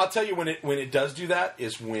 I'll tell you when it does do that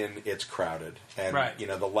is when it's crowded. And, right.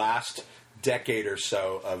 The last decade or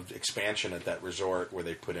so of expansion at that resort where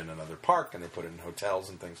they put in another park and they put in hotels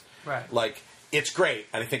and things. Right. Like, it's great,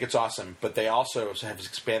 and I think it's awesome, but they also have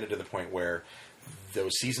expanded to the point where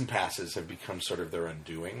those season passes have become sort of their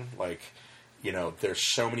undoing. Like,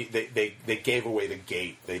 there's so many. They gave away the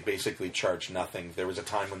gate. They basically charged nothing. There was a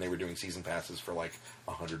time when they were doing season passes for like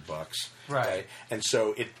 $100, right? And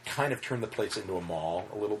so it kind of turned the place into a mall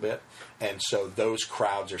a little bit. And so those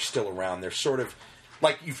crowds are still around. They're sort of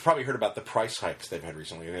like, you've probably heard about the price hikes they've had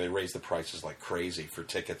recently. They raised the prices like crazy for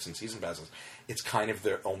tickets and season passes. It's kind of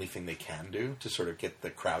the only thing they can do to sort of get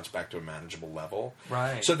the crowds back to a manageable level.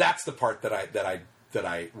 Right. So that's the part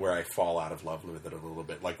where I fall out of love with it a little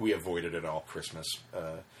bit. Like, we avoided it all Christmas.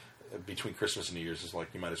 Between Christmas and New Year's is like,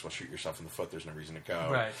 you might as well shoot yourself in the foot. There's no reason to go.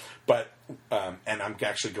 Right. But and I'm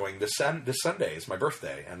actually going this Sunday. It's my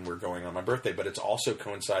birthday, and we're going on my birthday. But it's also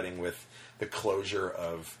coinciding with the closure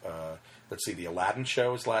of the Aladdin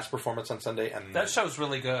show's last performance on Sunday, and that show's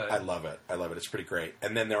really good. I love it. It's pretty great.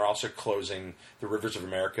 And then they're also closing the Rivers of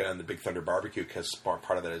America and the Big Thunder Barbecue because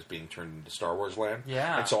part of that is being turned into Star Wars land.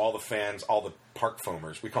 Yeah. And so all the fans, all the park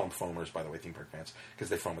foamers, we call them foamers, by the way, theme park fans, because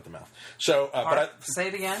they foam at the mouth. So, say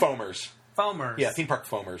it again. Foamers. Foamers. Yeah, theme park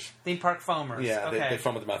foamers. Theme park foamers. Yeah, okay. they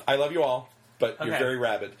foam at the mouth. I love you all, but you're very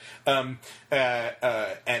rabid. And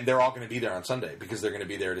they're all going to be there on Sunday because they're going to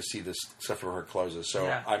be there to see this stuff before it closes. So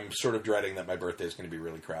I'm sort of dreading that my birthday is going to be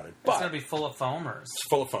really crowded. It's going to be full of foamers. It's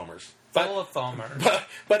full of foamers. Full of foamers.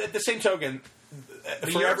 But at the same token,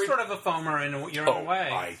 you're sort of a foamer in your own way.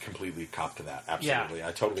 I completely cop to that. Absolutely. Yeah.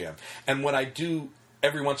 I totally am. And when I do,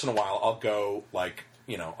 every once in a while, I'll go like,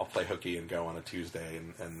 I'll play hooky and go on a Tuesday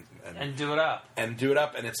and do it up. And do it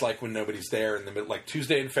up, and it's like when nobody's there in the middle, like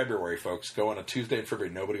Tuesday in February, folks. Go on a Tuesday in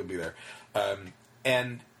February, nobody will be there.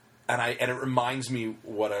 And it reminds me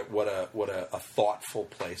what a thoughtful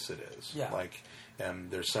place it is. Yeah. Like,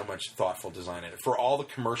 there's so much thoughtful design in it. For all the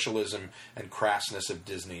commercialism and crassness of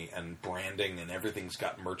Disney and branding and everything's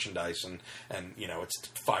got merchandise and it's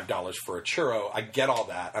 $5 for a churro. I get all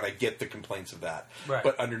that, and I get the complaints of that. Right.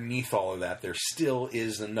 But underneath all of that, there still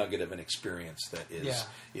is the nugget of an experience that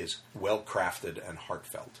is well crafted and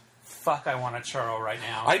heartfelt. Fuck, I want a churro right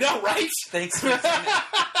now. I know, right? Thanks for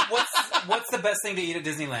what's the best thing to eat at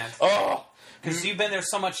Disneyland? Oh, because you've been there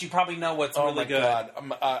so much, you probably know what's really good. Oh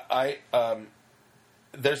my God,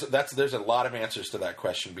 there's a lot of answers to that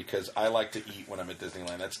question because I like to eat when I'm at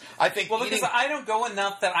Disneyland. Because I don't go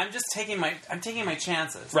enough that I'm just taking my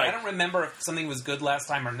chances. Right. I don't remember if something was good last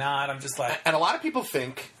time or not. I'm just like, and a lot of people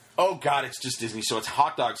think, oh God, it's just Disney, so it's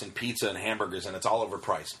hot dogs and pizza and hamburgers and it's all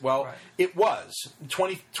overpriced. Well, It was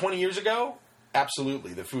 20 years ago.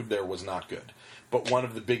 Absolutely, the food there was not good. But one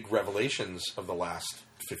of the big revelations of the last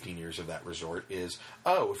 15 years of that resort is,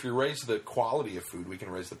 if you raise the quality of food, we can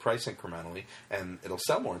raise the price incrementally, and it'll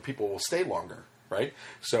sell more, and people will stay longer, right?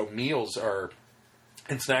 So meals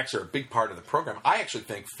and snacks are a big part of the program. I actually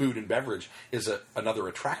think food and beverage is another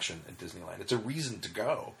attraction at Disneyland. It's a reason to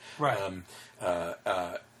go. Right.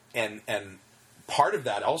 And part of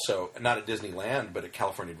that also, not at Disneyland, but at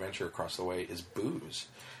California Adventure across the way, is booze.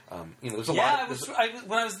 There's a lot.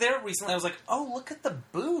 When I was there recently, I was like, "Oh, look at the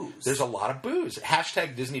booze." There's a lot of booze.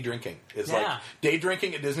 Hashtag Disney drinking is like day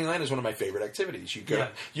drinking at Disneyland is one of my favorite activities. You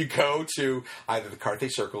go to either the Carthay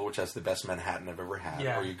Circle, which has the best Manhattan I've ever had,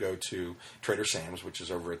 or you go to Trader Sam's, which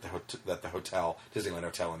is over at the hotel, Disneyland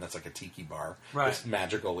Hotel, and that's like a tiki bar, this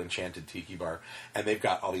magical enchanted tiki bar, and they've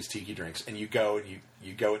got all these tiki drinks, and you go and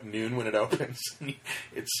you go at noon when it opens.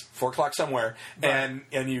 It's 4:00 somewhere, and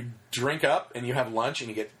you drink up and you have lunch and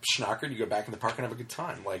you get schnockered. You go back in the park and have a good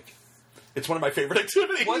time. Like, it's one of my favorite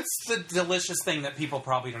activities. What's the delicious thing that people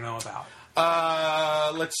probably don't know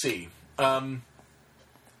about? Let's see.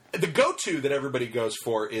 The go-to that everybody goes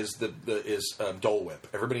for is Dole Whip.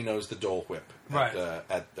 Everybody knows the Dole Whip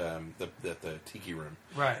at the Tiki Room,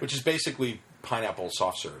 which is basically pineapple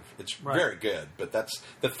soft serve. It's very good, but that's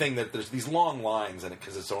the thing that there's these long lines in it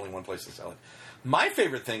because it's only one place to sell it. My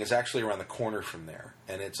favorite thing is actually around the corner from there,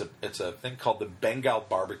 and it's a thing called the Bengal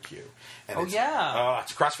Barbecue. And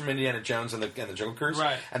it's across from Indiana Jones and the Jungle Cruise,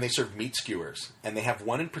 and they serve meat skewers, and they have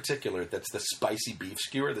one in particular that's the spicy beef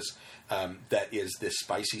skewer. This that is this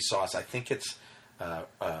spicy sauce. I think it's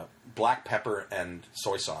black pepper and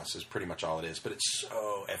soy sauce is pretty much all it is, but it's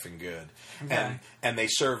so effing good. Okay. And they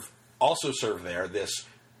also serve there this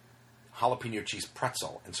jalapeno cheese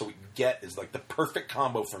pretzel, and so what you get is like the perfect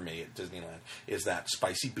combo for me at Disneyland is that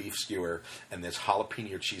spicy beef skewer and this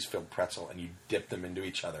jalapeno cheese filled pretzel, and you dip them into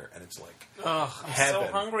each other, and it's like heaven. I'm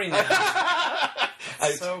so hungry now.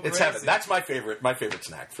 It's heaven. That's my favorite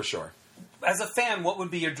snack for sure. As a fan, what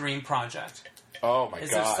would be your dream project? Oh my God! Is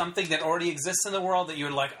there something that already exists in the world that you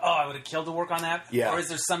would like? Oh, I would have killed to work on that. Yeah. Or is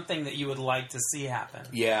there something that you would like to see happen?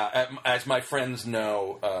 Yeah. As my friends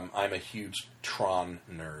know, I'm a huge Tron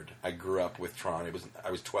nerd. I grew up with Tron. I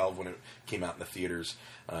was 12 when it came out in the theaters.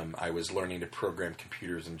 I was learning to program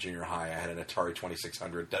computers in junior high. I had an Atari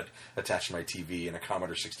 2600 attached to my TV and a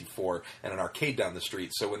Commodore 64 and an arcade down the street.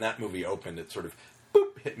 So when that movie opened, it sort of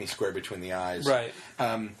hit me square between the eyes. Right.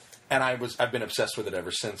 And I've been obsessed with it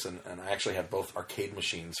ever since, and I actually have both arcade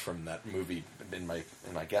machines from that movie in my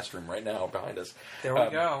guest room right now behind us. There we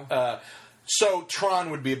go. So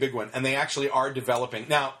Tron would be a big one, and they actually are developing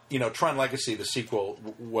now. Tron Legacy, the sequel,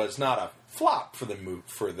 was not a flop for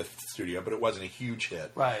the studio, but it wasn't a huge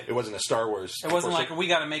hit. Right. It wasn't a Star Wars. It wasn't like we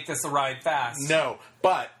got to make this a ride fast. No,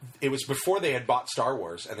 but it was before they had bought Star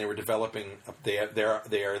Wars, and they were developing. They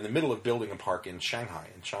are in the middle of building a park in Shanghai,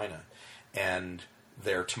 in China, and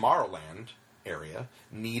their Tomorrowland area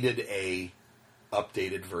needed a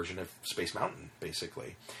updated version of Space Mountain,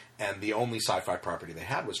 basically. And the only sci-fi property they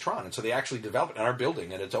had was Tron. And so they actually developed in our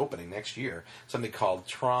building, and it's opening next year, something called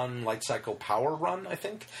Tron Light Cycle Power Run, I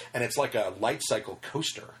think. And it's like a light cycle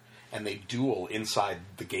coaster. And they duel inside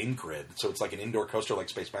the game grid. So it's like an indoor coaster like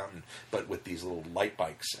Space Mountain, but with these little light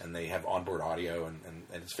bikes. And they have onboard audio, and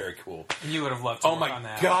it's very cool. You would have loved to work on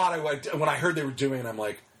that. Oh my God. When I heard they were doing it, I'm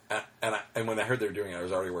like... And when I heard they were doing it, I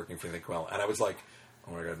was already working for ThinkWell, and I was like,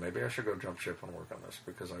 "Oh my God, maybe I should go jump ship and work on this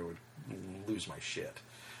because I would lose my shit."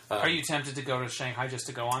 Are you tempted to go to Shanghai just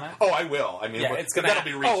to go on it? Oh, I will. I mean, that'll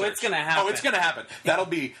be research. Oh, it's going to happen. Oh, it's going to happen. That'll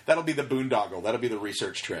be the boondoggle. That'll be the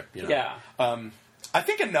research trip. Yeah. I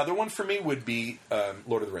think another one for me would be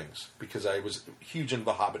Lord of the Rings because I was huge into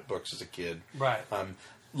the Hobbit books as a kid. Right.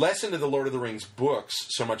 Less into the Lord of the Rings books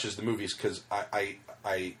so much as the movies because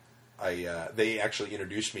they actually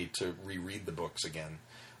introduced me to reread the books again.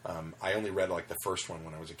 I only read like the first one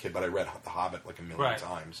when I was a kid, but I read The Hobbit like a million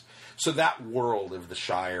times. So that world of the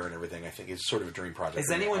Shire and everything, I think, is sort of a dream project. Is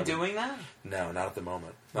anyone doing that? No, not at the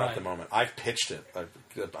moment. Not at the moment. I've pitched it.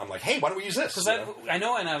 I'm like, hey, why don't we use this? Because I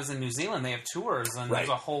know when I was in New Zealand, they have tours, and there's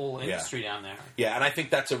a whole industry down there. Yeah, and I think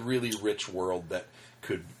that's a really rich world that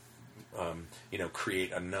could...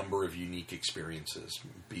 create a number of unique experiences,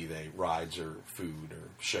 be they rides or food or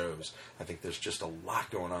shows. I think there's just a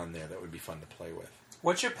lot going on there that would be fun to play with.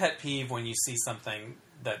 What's your pet peeve when you see something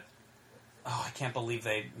that, I can't believe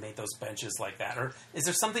they made those benches like that? Or is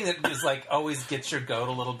there something that is like always gets your goat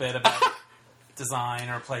a little bit about design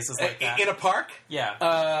or places like that? In a park?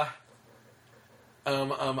 Yeah.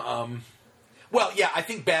 Well, yeah, I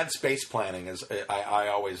think bad space planning is, I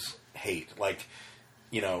always hate. Like,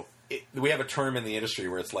 we have a term in the industry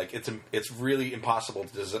where it's like it's really impossible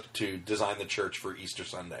to design the church for Easter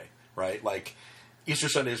Sunday, right? Like Easter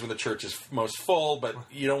Sunday is when the church is most full, but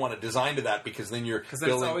you don't want to design to that because then it's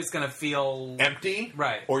always going to feel empty,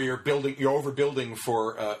 right? Or you're overbuilding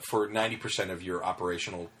for 90% of your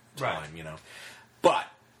operational time, But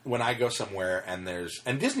when I go somewhere and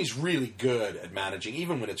Disney's really good at managing,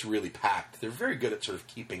 even when it's really packed, they're very good at sort of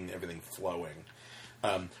keeping everything flowing.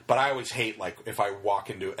 But I always hate, like, if I walk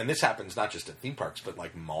into, and this happens not just at theme parks, but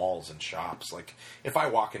like malls and shops. Like, if I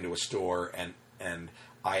walk into a store and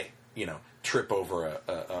I, trip over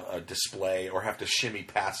a display or have to shimmy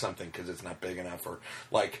past something because it's not big enough, or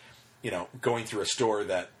like, going through a store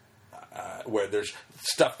that where there's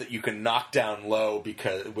stuff that you can knock down low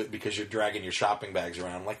because you're dragging your shopping bags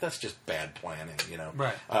around. Like, that's just bad planning,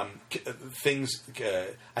 Right. Things.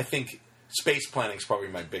 I think space planning is probably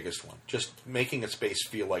my biggest one. Just making a space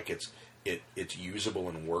feel like it's usable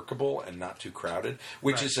and workable and not too crowded,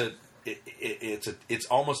 which is it's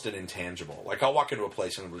almost an intangible. Like, I'll walk into a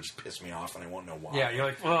place and it'll just piss me off and I won't know why. Yeah, you're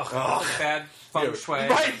like, ugh. Bad feng shui.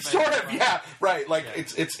 Right, sort of. Yeah, right. Like,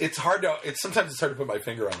 it's hard to. Sometimes it's hard to put my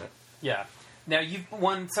finger on it. Yeah. Now, you've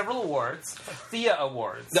won several awards, Thea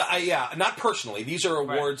Awards. Not personally. These are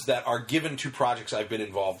awards that are given to projects I've been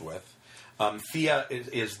involved with. Thea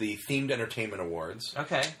is the Themed Entertainment Awards.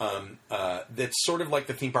 Okay. That's sort of like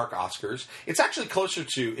the theme park Oscars. It's actually closer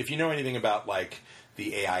to, if you know anything about, like,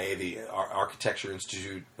 the AIA, the Architecture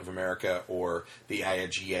Institute of America, or the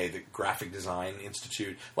IAGA, the Graphic Design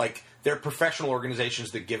Institute. Like, they're professional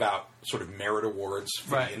organizations that give out sort of merit awards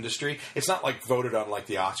for the industry. It's not like voted on like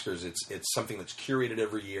the Oscars. It's something that's curated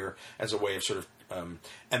every year as a way of sort of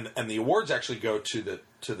and the awards actually go to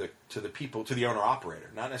the people, to the owner operator,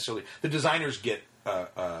 not necessarily the designers get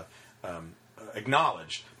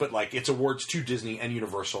acknowledged, but like, it's awards to Disney and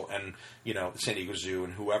Universal and the San Diego Zoo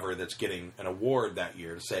and whoever that's getting an award that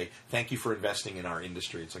year to say thank you for investing in our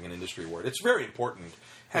industry. It's like an industry award. It's very important.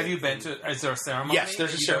 Have you been to? Is there a ceremony? Yes,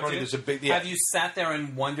 there's a ceremony. There's a big. Yeah. Have you sat there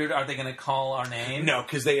and wondered, are they going to call our name? No,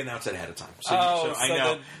 because they announce it ahead of time. So I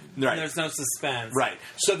know. Right. There's no suspense. Right.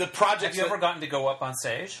 So the project. Have you ever gotten to go up on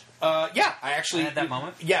stage? Yeah, I actually had that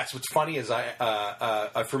moment. Yes. What's funny is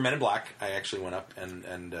I for Men in Black, I actually went up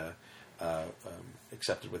and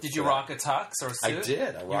accepted with. Did you rock a tux or a suit? I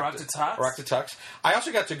did. I rocked a tux. Rocked a tux. I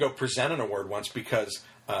also got to go present an award once because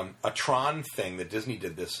a Tron thing that Disney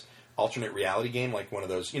did, this alternate reality game, like one of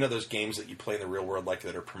those, those games that you play in the real world, like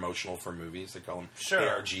that are promotional for movies. They call them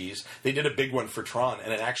ARGs. They did a big one for Tron,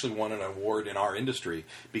 and it actually won an award in our industry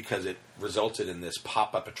because it resulted in this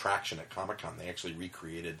pop-up attraction at Comic-Con. They actually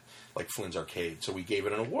recreated like Flynn's Arcade, so we gave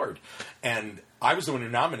it an award. And I was the one who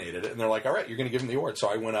nominated it, and they're like, all right, you're going to give him the award. So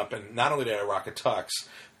I went up, and not only did I rock a tux,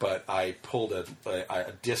 but I pulled a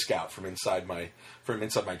disc out from inside my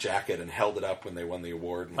jacket and held it up when they won the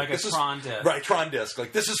award. And like a Tron disc. Right, Tron disc.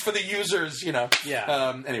 Like, this is for the users,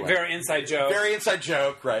 Yeah. Anyway. Very inside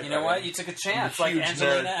joke, right. You know what? You took a chance, like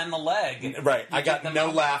Angelina and the leg. Right. I got no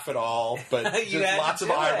laugh at all, but just lots of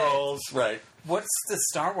eye rolls. Right. What's the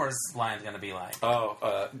Star Wars line going to be like?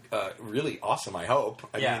 Oh, really awesome, I hope.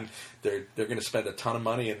 I mean, they're going to spend a ton of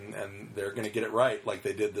money and they're going to get it right like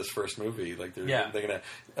they did this first movie. Like, they're going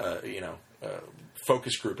to,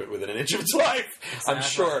 focus group it within an inch of its life, exactly. I'm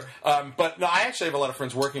sure. But no, I actually have a lot of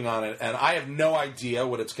friends working on it, and I have no idea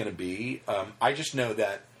what it's going to be. I just know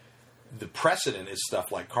that the precedent is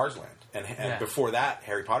stuff like Cars Land. And before that,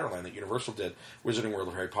 Harry Potter Land that Universal did, Wizarding World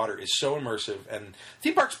of Harry Potter, is so immersive. And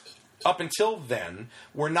theme parks, up until then,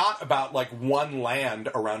 were not about like one land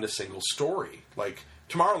around a single story. Like,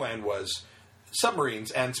 Tomorrowland was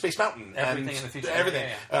submarines and Space Mountain everything and in the future. Everything.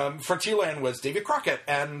 Yeah. Frontierland was David Crockett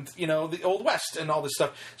and the Old West and all this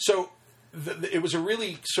stuff. So it was a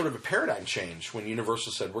really sort of a paradigm change when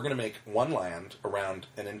Universal said, we're going to make one land around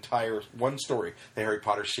one story, the Harry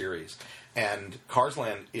Potter series. And Cars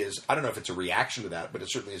Land is, I don't know if it's a reaction to that, but it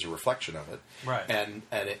certainly is a reflection of it. Right.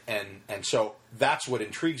 And so that's what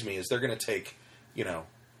intrigues me, is they're going to take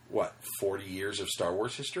 40 years of Star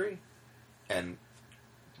Wars history and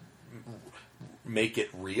make it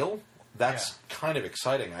real. That's kind of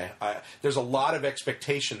exciting. There's a lot of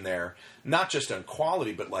expectation there, not just on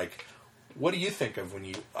quality, but like, what do you think of when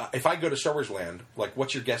you? If I go to Star Wars Land, like,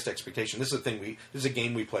 what's your guest expectation? This is a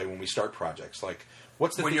game we play when we start projects. Like,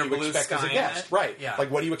 what's the thing you expect as a guest? Right. Yeah. Like,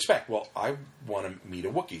 what do you expect? Well, I want to meet a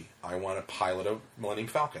Wookiee. I want to pilot a Millennium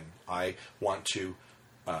Falcon. I want to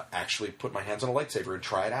actually put my hands on a lightsaber and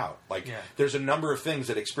try it out. Like, there's a number of things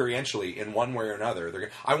that experientially, in one way or another,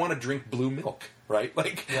 I want to drink blue milk, right?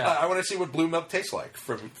 Like, I want to see what blue milk tastes like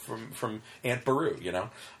from Aunt Beru,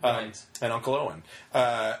 right. And Uncle Owen.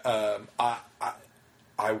 I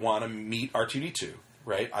want to meet R2-D2.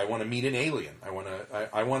 Right, I want to meet an alien. I want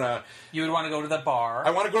to. You would want to go to the bar. I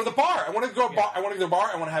want to go to the bar. I want to go to the bar.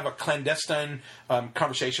 I want to have a clandestine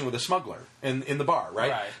conversation with a smuggler in the bar.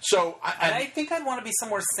 Right. So I think I'd want to be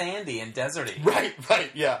somewhere sandy and deserty. Right.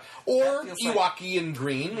 Yeah. Or Ewok-y and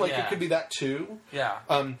green. Like, it could be that too. Yeah.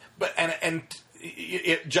 But and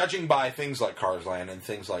judging by things like Cars Land and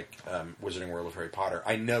things like Wizarding World of Harry Potter,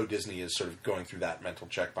 I know Disney is sort of going through that mental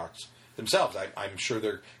checkbox themselves. I'm sure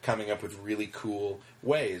they're coming up with really cool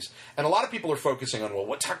ways. And a lot of people are focusing on, well,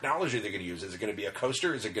 what technology are they going to use? Is it going to be a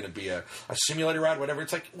coaster? Is it going to be a simulator ride? Whatever.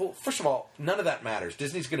 It's like, well, first of all, none of that matters.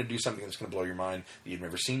 Disney's going to do something that's going to blow your mind that you've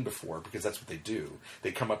never seen before, because that's what they do.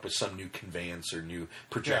 They come up with some new conveyance or new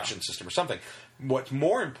projection system or something. What's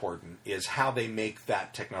more important is how they make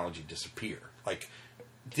that technology disappear. Like,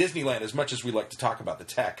 Disneyland, as much as we like to talk about the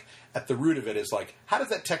tech, at the root of it is like, how does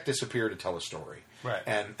that tech disappear to tell a story? Right.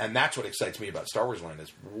 And that's what excites me about Star Wars Land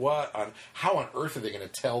is how on earth are they going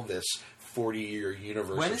to tell this 40-year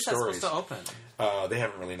universe when of is that stories? supposed to open? They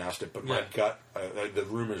haven't really announced it, but my gut, the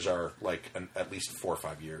rumors are like at least 4 or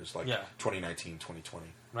 5 years, like 2019, 2020.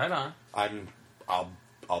 Right on.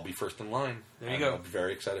 I'll be first in line. There you go. I'll be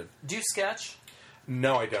very excited. Do you sketch?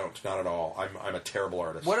 No, I don't. Not at all. I'm a terrible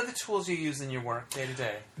artist. What are the tools you use in your work day to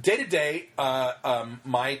day? Day to day,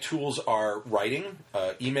 my tools are writing,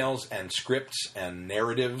 emails and scripts and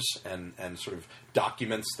narratives and sort of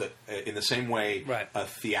documents that, in the same way a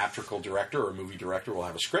theatrical director or a movie director will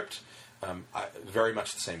have a script, very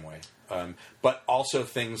much the same way. But also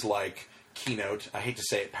things like Keynote. I hate to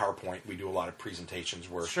say it, PowerPoint. We do a lot of presentations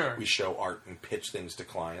where we show art and pitch things to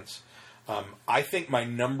clients. I think my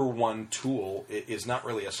number one tool is not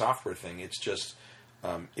really a software thing. It's just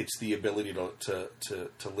it's the ability to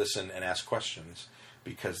listen and ask questions,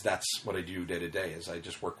 because that's what I do day to day. Is I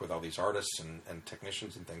just work with all these artists and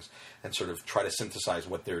technicians and things, and sort of try to synthesize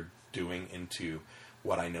what they're doing into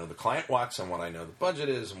what I know the client wants and what I know the budget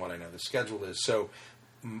is and what I know the schedule is. So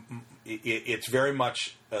it's very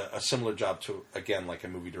much a similar job to, again, like a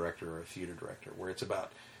movie director or a theater director, where it's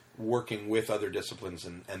about working with other disciplines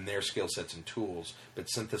and their skill sets and tools, but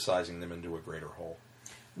synthesizing them into a greater whole.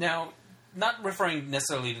 Now, not referring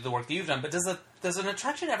necessarily to the work that you've done, but does an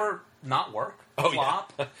attraction ever not work? Oh,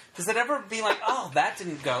 flop? Yeah. Does it ever be like, oh, that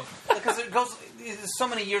didn't go? Because it goes, there's so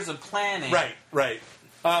many years of planning. Right.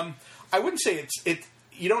 I wouldn't say it's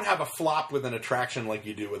you don't have a flop with an attraction like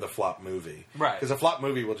you do with a flop movie. Right. Because a flop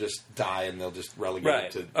movie will just die and they'll just relegate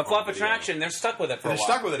it to... A flop attraction, they're stuck with it for a while. They're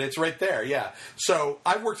stuck with it. It's right there, yeah. So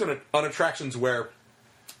I've worked on attractions where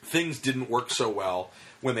things didn't work so well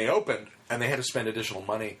when they opened, and they had to spend additional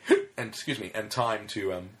money and time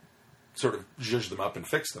to sort of zhuzh them up and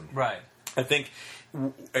fix them. Right. I think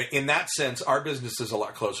in that sense, our business is a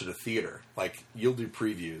lot closer to theater. Like, you'll do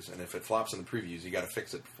previews, and if it flops in the previews, you got to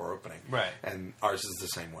fix it before opening. Right. And ours is the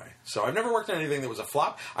same way. So I've never worked on anything that was a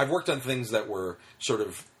flop. I've worked on things that were sort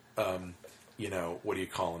of, what do you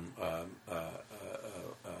call them?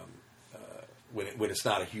 When it's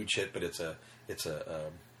not a huge hit, but it's a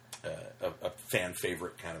fan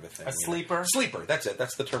favorite kind of a thing. A sleeper? Sleeper, that's it.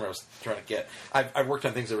 That's the term I was trying to get. I've worked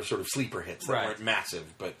on things that were sort of sleeper hits that weren't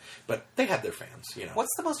massive, but they had their fans.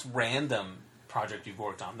 What's the most random project you've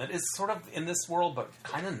worked on that is sort of in this world, but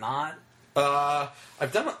kind of not?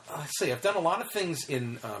 I've done a lot of things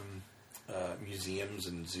in museums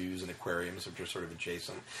and zoos and aquariums, which are sort of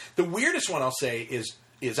adjacent. The weirdest one I'll say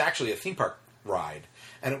is actually a theme park ride,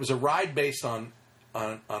 and it was a ride based on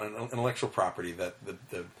an intellectual property that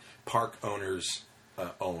the park owners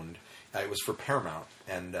owned. It was for Paramount,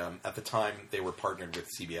 and at the time they were partnered with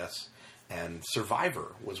CBS, and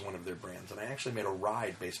Survivor was one of their brands, and I actually made a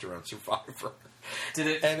ride based around Survivor. Did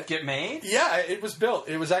it get made? Yeah, it was built.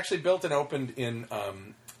 It was actually built and opened in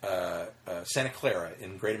Santa Clara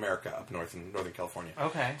in Great America up north in Northern California.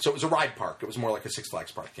 Okay. So it was a ride park. It was more like a Six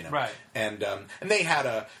Flags park, Right. And they had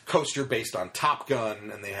a coaster based on Top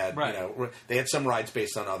Gun, and they had they had some rides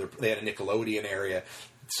based on other. They had a Nickelodeon area,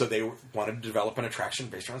 so they wanted to develop an attraction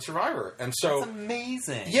based around Survivor. And so that's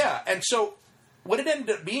amazing. Yeah, and so what it ended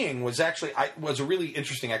up being was actually was a really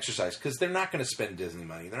interesting exercise, because they're not going to spend Disney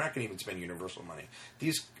money. They're not going to even spend Universal money.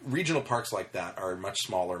 These regional parks like that are a much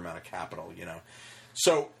smaller amount of capital,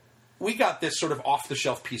 So we got this sort of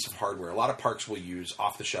off-the-shelf piece of hardware. A lot of parks will use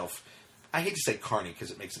off-the-shelf, I hate to say carny because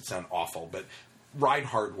it makes it sound awful, but ride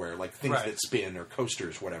hardware, like things that spin or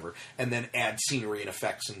coasters, whatever, and then add scenery and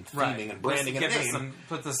effects and theming and branding and name.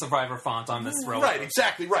 Put the Survivor font on this roller. Right,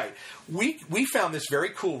 exactly right. We found this very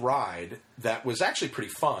cool ride that was actually pretty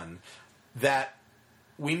fun, that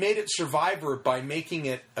we made it Survivor by making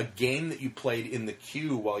it a game that you played in the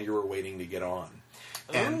queue while you were waiting to get on.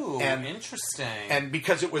 And interesting. And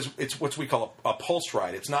because it's what we call a pulse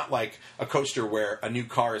ride. It's not like a coaster where a new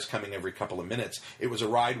car is coming every couple of minutes. It was a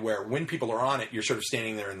ride where when people are on it, you're sort of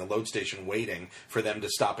standing there in the load station waiting for them to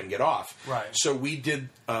stop and get off. Right. So we did.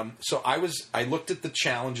 So I looked at the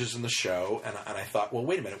challenges in the show, and I thought, well,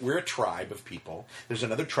 wait a minute. We're a tribe of people. There's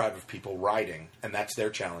another tribe of people riding, and that's their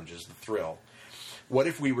challenge, is the thrill. what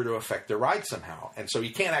if we were to affect the ride somehow? And so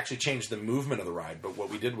you can't actually change the movement of the ride, but what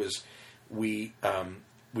we did was we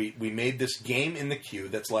made this game in the queue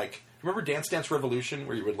that's like, remember Dance Dance Revolution,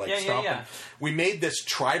 where you would stomp? Yeah. We made this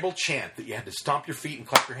tribal chant that you had to stomp your feet and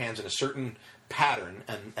clap your hands in a certain pattern,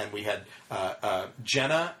 and we had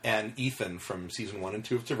Jenna and Ethan from season 1 and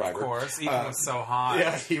 2 of Survivor. Of course, Ethan was so hot.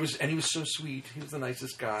 Yeah, he was so sweet. He was the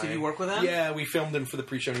nicest guy. Did you work with him? Yeah, we filmed him for the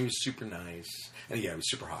pre-show, and he was super nice. And yeah, he was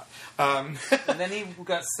super hot. And then he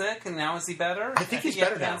got sick, and now is he better? I think he's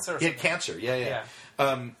better now. He had cancer. Yeah.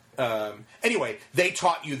 Anyway, they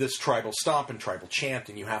taught you this tribal stomp and tribal chant,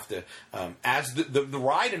 and you have to, as the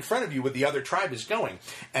ride in front of you with the other tribe is going,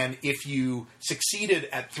 and if you succeeded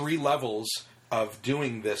at 3 levels of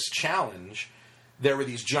doing this challenge, there were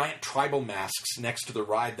these giant tribal masks next to the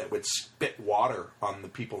ride that would spit water on the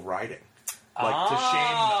people riding, to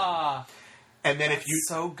shame them. And then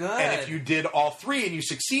so good. And if you did all 3 and you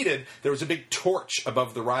succeeded, there was a big torch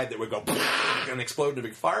above the ride that would go and explode in a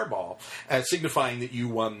big fireball, signifying that you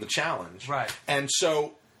won the challenge. Right. And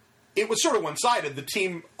so it was sort of one-sided. The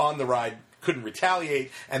team on the ride couldn't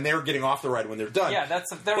retaliate, and they were getting off the ride when they're done. Yeah,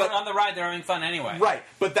 they're on the ride. They're having fun anyway. Right.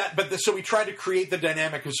 So we tried to create the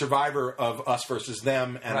dynamic of Survivor of us versus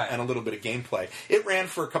them, and a little bit of gameplay. It ran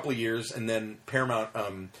for a couple of years, and then Paramount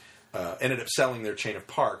ended up selling their chain of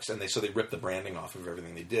parks, and so they ripped the branding off of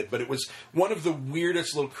everything they did. But it was one of the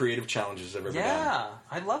weirdest little creative challenges I've ever done. Yeah,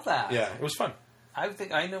 I love that. Yeah, it was fun.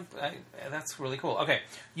 I know that's really cool. Okay,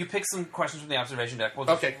 you pick some questions from the observation deck.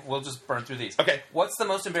 We'll just burn through these. Okay. What's the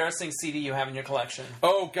most embarrassing CD you have in your collection?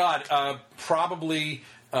 Oh God, probably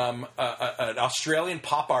an Australian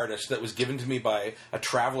pop artist that was given to me by a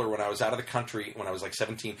traveler when I was out of the country when I was like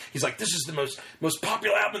 17. He's like, "This is the most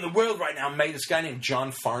popular album in the world right now." Made this guy named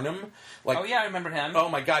John Farnham. Oh yeah, I remember him. Oh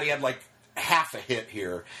my God, he had like half a hit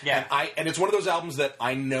here. Yeah. And it's one of those albums that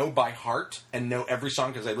I know by heart and know every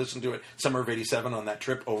song because I listened to it summer of '87 on that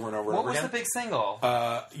trip over and over and over again. What was the big single?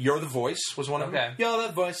 You're the Voice was one of them. You're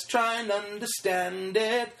the voice, try and understand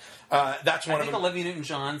it. That's one of them. I think Olivia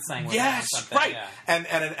Newton-John sang with Yes, right.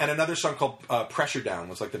 Yeah. And another song called Pressure Down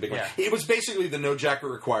was like the big one. It was basically the No Jacket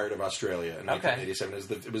Required of Australia in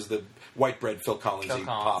 1987. It was the white bread Phil Collins-y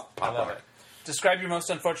pop I love art. it. Describe your most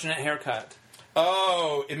unfortunate haircut.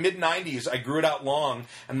 Oh, in mid-90s, I grew it out long,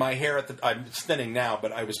 and my hair I'm thinning now,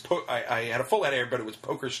 but I had a full head of hair, but it was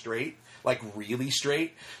poker straight, like really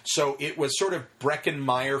straight. So it was sort of Breckin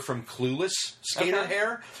Meyer from Clueless skater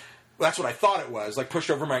hair. That's what I thought it was, like pushed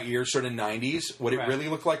over my ears, sort of 90s. What it really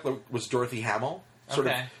looked like was Dorothy Hamill. Sort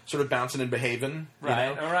of bouncing and behaving.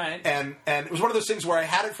 Right, you know? all right. And it was one of those things where I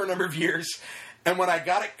had it for a number of years, and when I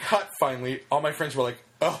got it cut finally, all my friends were like,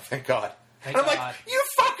 "Oh, thank God." Thank and I'm God. like, "You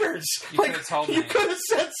fuckers! You like, could have told me. You could have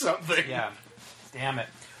said something." Yeah. Damn it.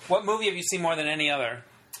 What movie have you seen more than any other?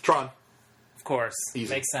 Tron. Of course.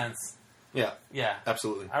 Easy. Makes sense. Yeah. Yeah.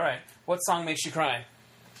 Absolutely. All right. What song makes you cry?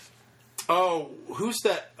 Oh, who's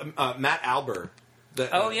that? Matt Albert.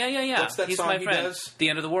 Yeah. What's that He's song my he friend. does? The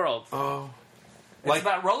End of the World. Oh. It's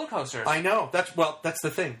about roller coasters. I know. That's the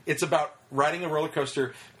thing. It's about riding a roller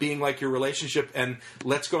coaster being like your relationship, and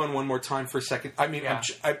let's go on one more time for a second. I mean, I'm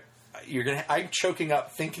choking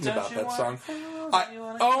up thinking about that song.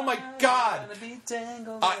 Oh my God!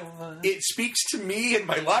 It speaks to me in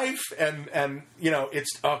my life, and you know,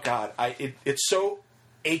 it's God. It's so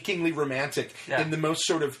achingly romantic in the most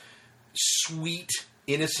sort of sweet,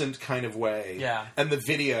 innocent kind of way. Yeah. And the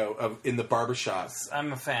video in the barbershop.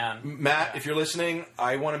 I'm a fan. Matt, if you're listening,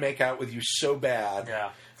 I want to make out with you so bad. Yeah.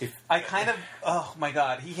 Oh my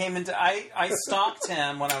God. He came into, I stalked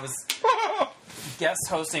him when I was guest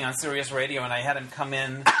hosting on Sirius Radio, and I had him come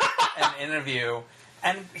in and interview.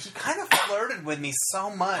 And he kind of flirted with me so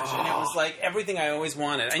much, and it was like everything I always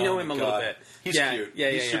wanted. I know him a little bit. He's cute.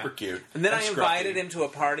 He's super cute. And then I invited scruffy. him to a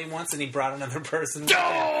party once, and he brought another person.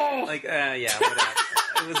 No! Like, whatever.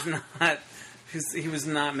 It was not. He was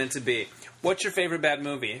not meant to be. What's your favorite bad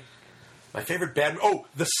movie? My favorite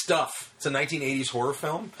The Stuff. It's a 1980s horror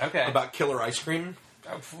film. Okay. About killer ice cream.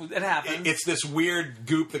 It happens. It's this weird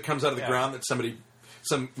goop that comes out of the ground that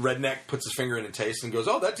some redneck puts his finger in and tastes and goes,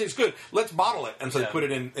 "Oh, that tastes good. Let's bottle it." And so they put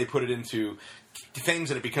it into things,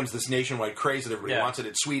 and it becomes this nationwide craze that everybody wants it.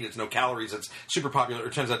 It's sweet. It's no calories. It's super popular.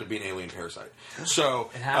 It turns out to be an alien parasite. So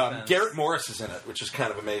Garrett Morris is in it, which is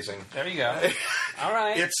kind of amazing. There you go. All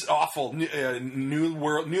right. It's awful.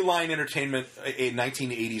 New Line Entertainment, a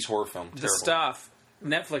 1980s horror film. The Stuff.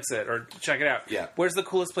 Netflix it or check it out. Yeah. Where's the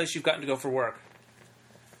coolest place you've gotten to go for work?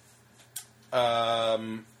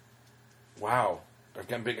 Wow. I've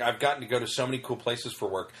gotten to go to so many cool places for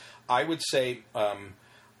work. I would say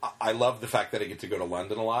I love the fact that I get to go to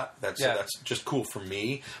London a lot. That's just cool for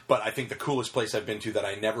me. But I think the coolest place I've been to that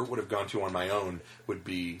I never would have gone to on my own would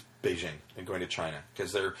be Beijing and going to China,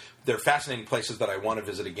 because they're fascinating places that I want to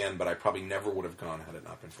visit again, but I probably never would have gone had it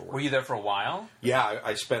not been for work. Were you there for a while? Yeah,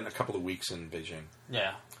 I spent a couple of weeks in Beijing.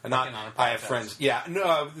 Yeah. I have friends. Yeah,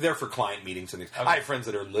 no, they're for client meetings and things. Okay. I have friends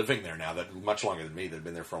that are living there now that are much longer than me. That have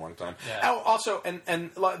been there for a long time. Yeah. Oh, also,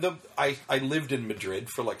 I lived in Madrid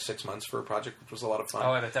for like 6 months for a project, which was a lot of fun.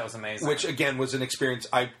 Oh, I bet that was amazing. Which again was an experience.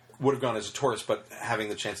 I would have gone as a tourist, but having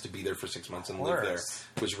the chance to be there for 6 months and live there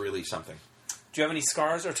was really something. Do you have any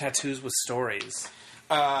scars or tattoos with stories?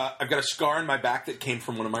 I've got a scar on my back that came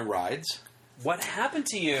from one of my rides. What happened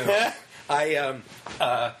to you?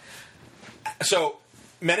 So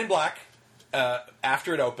Men in Black,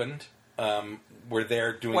 after it opened, we're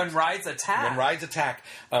there doing... When rides attack.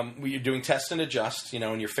 You're doing test and adjust,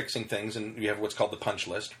 and you're fixing things, and you have what's called the punch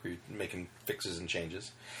list, where you're making fixes and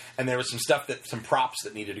changes. And there was some props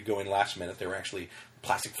that needed to go in last minute. They were actually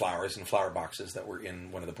plastic flowers and flower boxes that were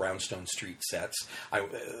in one of the Brownstone Street sets.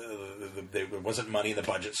 There wasn't money in the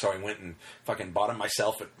budget, so I went and fucking bought them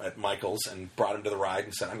myself at Michael's and brought them to the ride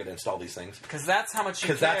and said, I'm going to install these things. Because that's how much you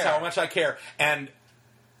care. Because that's how much I care. And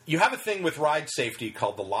you have a thing with ride safety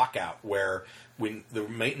called the lockout, where when the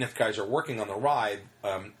maintenance guys are working on the ride,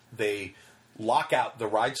 they lock out the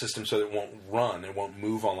ride system so that it won't run, it won't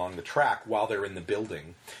move along the track while they're in the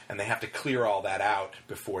building. And they have to clear all that out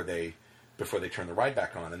before they turn the ride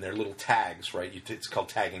back on. And they're little tags, right? It's called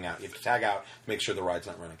tagging out. You have to tag out to make sure the ride's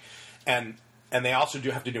not running. And they also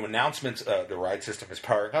have to do announcements. The ride system is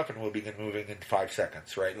powering up and will begin moving in 5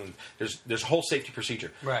 seconds, right? And there's a whole safety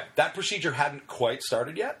procedure. Right. That procedure hadn't quite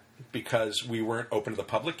started yet because we weren't open to the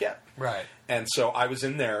public yet. Right. And so I was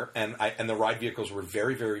in there, and the ride vehicles were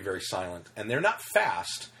very, very, very silent. And they're not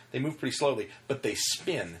fast. They move pretty slowly, but they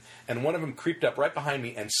spin. And one of them creeped up right behind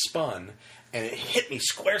me and spun, and it hit me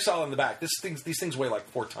square solid in the back. These things weigh like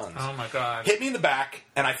 4 tons. Oh, my God. Hit me in the back,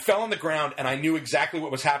 and I fell on the ground, and I knew exactly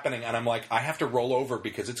what was happening. And I'm like, I have to roll over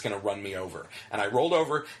because it's going to run me over. And I rolled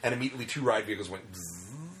over, and immediately 2 ride vehicles went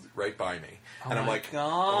right by me. And I'm like, God.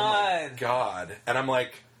 oh, my God. And I'm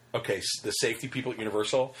like, okay, the safety people at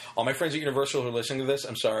Universal, all my friends at Universal who are listening to this,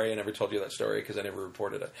 I'm sorry I never told you that story because I never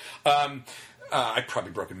reported it. I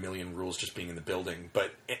probably broke a million rules just being in the building.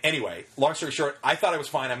 But anyway, long story short, I thought I was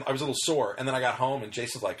fine. I was a little sore. And then I got home, and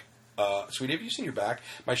Jason's like, sweetie, have you seen your back?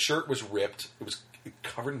 My shirt was ripped. It was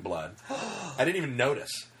covered in blood. I didn't even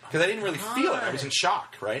notice because I didn't really feel it. I was in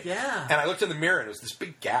shock, right? Yeah. And I looked in the mirror, and it was this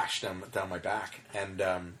big gash down my back. And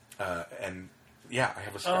yeah, I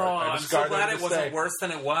have a scar. Oh, I have a I'm scar so glad it wasn't worse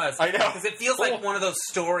than it was. I know. Because it feels like one of those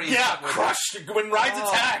stories. Yeah, crushed when rides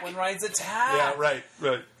attack. When rides attack. Yeah, right.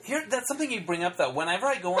 Here, that's something you bring up, though. Whenever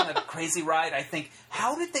I go on a crazy ride, I think,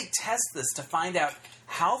 how did they test this to find out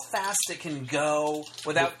how fast it can go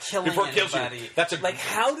without killing Before it kills you. anybody? That's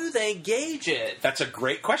how do they gauge it? That's a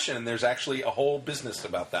great question, and there's actually a whole business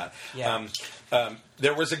about that. Yeah.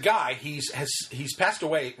 There was a guy, he's passed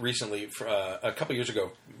away recently, a couple years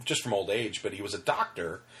ago, just from old age, but he was a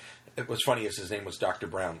doctor. It was funny as his name was Dr.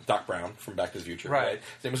 Brown. Doc Brown from Back to the Future. Right.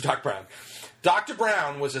 His name was Doc Brown. Dr.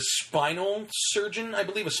 Brown was a spinal surgeon, I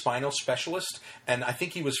believe, a spinal specialist, and I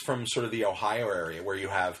think he was from sort of the Ohio area where you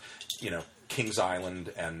have, Kings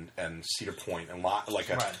Island and Cedar Point and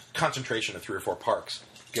concentration of 3 or 4 parks,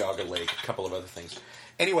 Geauga Lake, a couple of other things.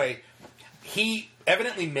 Anyway, he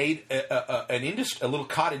evidently made a little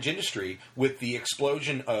cottage industry with the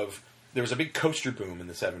explosion of... There was a big coaster boom in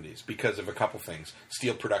the 70s because of a couple things.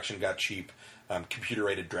 Steel production got cheap.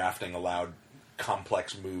 Computer-aided drafting allowed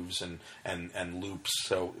complex moves and loops.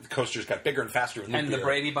 So the coasters got bigger and faster and loopier. And the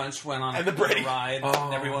Brady Bunch went on the ride.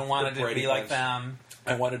 And everyone wanted to be like them.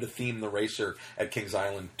 I wanted to theme the racer at Kings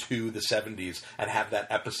Island to the 70s and have that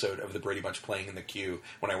episode of the Brady Bunch playing in the queue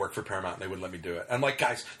when I worked for Paramount, and they wouldn't let me do it. I'm like,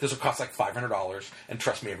 guys, this will cost like $500, and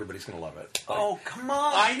trust me, everybody's going to love it. Oh, come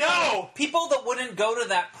on. I know! People that wouldn't go to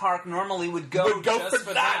that park normally would go just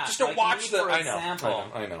for that. Just to watch the...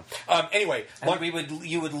 I know. Anyway.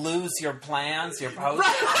 You would lose your plans, your posters.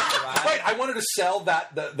 Right. I wanted to sell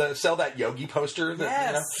that Yogi poster.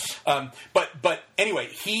 Yes. But anyway,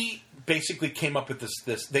 he... basically came up with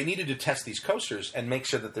this. They needed to test these coasters and make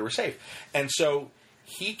sure that they were safe. And so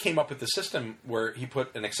he came up with the system where he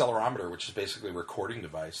put an accelerometer, which is basically a recording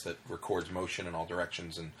device that records motion in all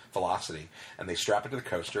directions and velocity. And they strap it to the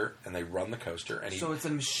coaster, and they run the coaster. So it's a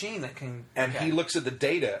machine that can... And he looks at the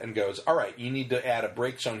data and goes, all right, you need to add a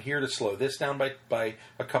brake zone here to slow this down by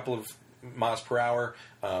a couple of miles per hour.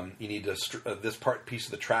 You need to this piece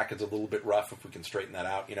of the track is a little bit rough. If we can straighten that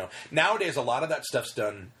out, Nowadays, a lot of that stuff's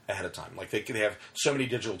done ahead of time. Like they have so many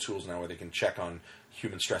digital tools now where they can check on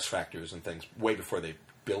human stress factors and things way before they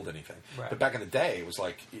build anything. Right. But back in the day, it was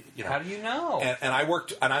like, How do you know? And I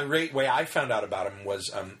worked, way I found out about him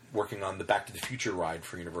was working on the Back to the Future ride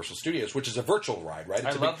for Universal Studios, which is a virtual ride, right?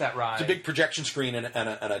 I love that ride. It's a big projection screen and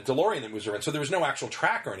a DeLorean that moves around. So there was no actual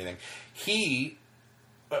track or anything. He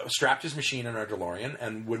strapped his machine in our DeLorean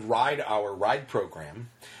and would ride our ride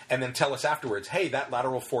program and then tell us afterwards, hey, that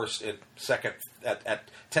lateral force at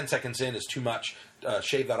 10 seconds in is too much.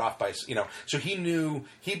 Shave that off by, So he knew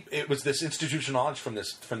it was this institutional knowledge from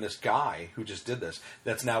this guy who just did this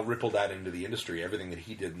that's now rippled out into the industry. Everything that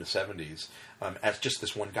he did in the 70s as just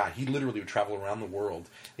this one guy. He literally would travel around the world.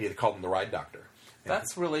 They called him the Ride Doctor.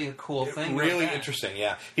 That's really a cool thing. Really interesting.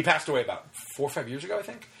 Yeah, he passed away about 4 or 5 years ago, I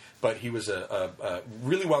think. But he was a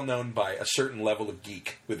really well known by a certain level of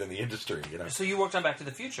geek within the industry. So you worked on Back to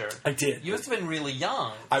the Future. I did. You must have been really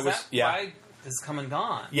young. Ride has come and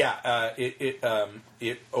gone. Yeah,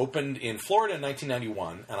 it opened in Florida in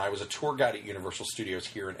 1991, and I was a tour guide at Universal Studios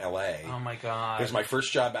here in L.A. Oh my God! It was my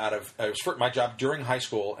first job my job during high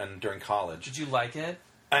school and during college. Did you like it?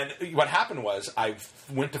 And what happened was I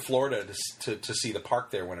went to Florida to see the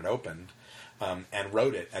park there when it opened. And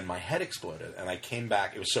rode it, and my head exploded, and I came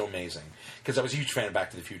back. It was so amazing, because I was a huge fan of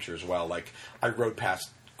Back to the Future as well. Like, I rode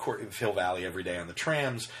past Hill Valley every day on the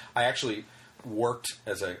trams. I actually worked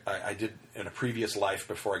I did in a previous life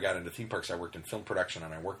before I got into theme parks. I worked in film production,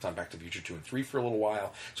 and I worked on Back to the Future 2 and 3 for a little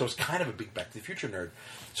while. So I was kind of a big Back to the Future nerd.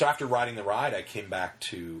 So after riding the ride, I came back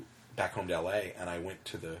home to L.A., and I went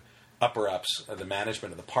to the upper-ups, the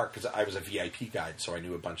management of the park, because I was a VIP guide, so I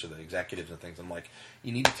knew a bunch of the executives and things. I'm like,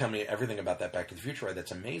 you need to tell me everything about that Back to the Future ride.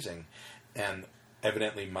 That's amazing. And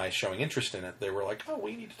evidently, my showing interest in it, they were like, oh, well,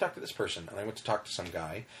 you need to talk to this person. And I went to talk to some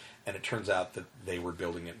guy, and it turns out that they were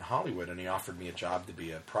building it in Hollywood, and he offered me a job to be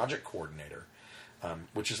a project coordinator,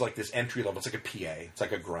 which is like this entry level. It's like a PA. It's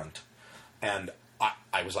like a grunt. And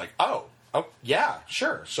I was like, oh, yeah,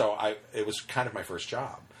 sure. So it was kind of my first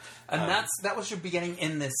job. And that was your beginning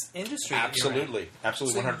in this industry. Absolutely,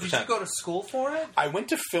 100%. Did you go to school for it? I went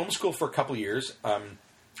to film school for a couple of years.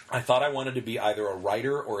 I thought I wanted to be either a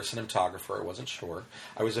writer or a cinematographer. I wasn't sure.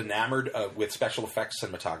 I was enamored with special effects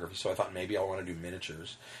cinematography, so I thought maybe I want to do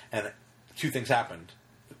miniatures. And two things happened.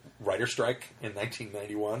 Writer strike in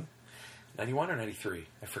 1991. 91 or 93?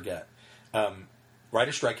 I forget.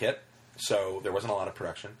 Writer strike hit, so there wasn't a lot of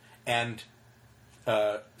production. And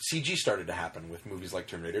CG started to happen with movies like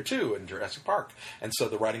Terminator 2 and Jurassic Park. And so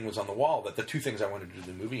the writing was on the wall that the two things I wanted to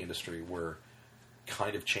do in the movie industry were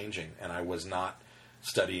kind of changing. And I was not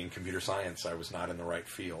studying computer science. I was not in the right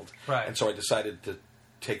field. Right. And so I decided to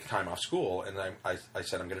take time off school. And I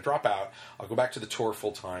said, I'm going to drop out. I'll go back to the tour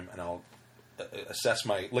full time, and I'll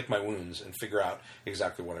lick my wounds and figure out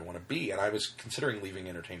exactly what I want to be. And I was considering leaving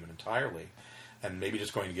entertainment entirely. And maybe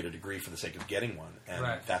just going to get a degree for the sake of getting one. And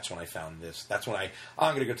that's when I found this. That's when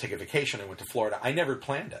I'm going to go take a vacation. I went to Florida. I never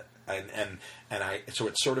planned it. So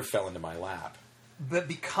it sort of fell into my lap. But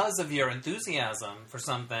because of your enthusiasm for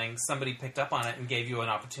something, somebody picked up on it and gave you an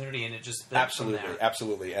opportunity, and it just built absolutely, from there.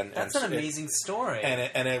 Absolutely. And that's an amazing story.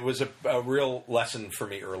 And it was a real lesson for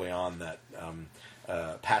me early on that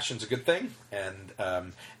passion's a good thing, and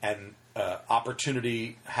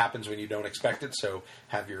opportunity happens when you don't expect it. So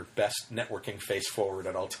have your best networking face forward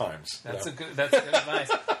at all times. That's good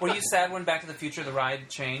advice. Were you sad when Back to the Future the ride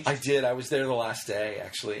changed? I did. I was there the last day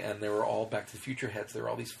actually, and they were all Back to the Future heads. There were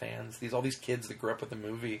all these fans, all these kids that grew up with the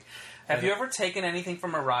movie. Have you ever taken anything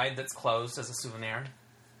from a ride that's closed as a souvenir?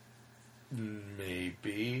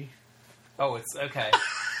 Maybe. Oh, it's okay.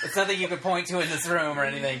 It's nothing you could point to in this room or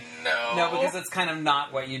anything. No, because it's kind of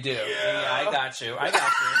not what you do. Yeah, I got you.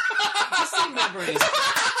 Just say memories.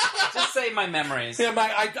 Just say my memories. Yeah,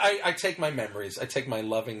 I take my memories. I take my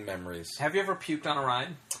loving memories. Have you ever puked on a ride?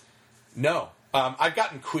 No. I've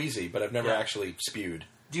gotten queasy, but I've never actually spewed.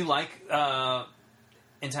 Do you like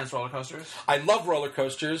intense roller coasters? I love roller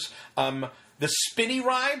coasters. The spinny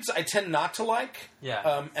rides I tend not to like.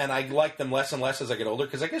 Yeah. And I like them less and less as I get older,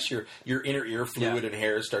 because I guess your inner ear fluid and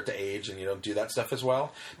hairs start to age and you don't do that stuff as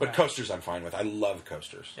well. But coasters I'm fine with. I love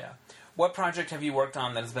coasters. Yeah. What project have you worked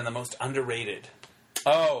on that has been the most underrated?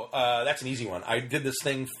 Oh, that's an easy one. I did this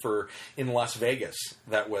thing in Las Vegas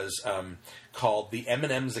that was called the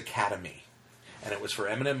M&M's Academy. And it was for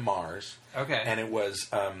M&M Mars. Okay. And it was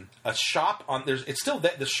a shop on. It's still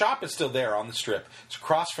the shop is still there on the Strip. It's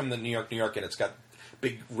across from the New York, and it's got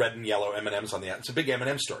big red and yellow M&Ms on the it's a big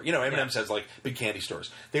M&M store. You know, M&M's has like big candy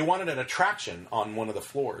stores. They wanted an attraction on one of the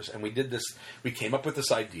floors, and we came up with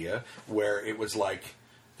this idea where it was like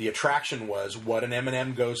the attraction was what an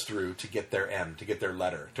M&M goes through to get their M, to get their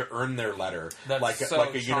letter, to earn their letter, That's like so a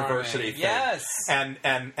charming. university thing. Yes. And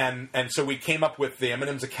so we came up with the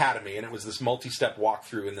M&M's Academy, and it was this multi-step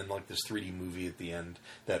walkthrough, and then like this 3D movie at the end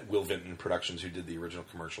that Will Vinton Productions, who did the original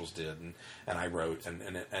commercials, did, and I wrote.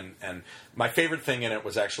 And my favorite thing in it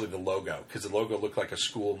was actually the logo, because the logo looked like a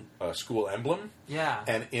school emblem. Yeah.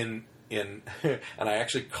 And and I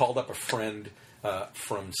actually called up a friend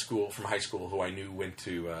from high school, who I knew went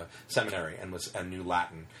to seminary and knew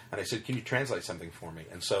Latin, and I said, "Can you translate something for me?"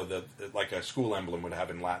 And so like a school emblem would have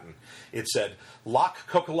in Latin, it said "Lac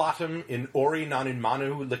coccolatum in ori non in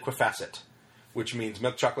manu liquefacit," which means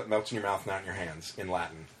milk chocolate melts in your mouth, not in your hands, in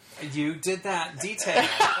Latin. You did that detail.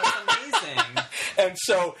 That's amazing. And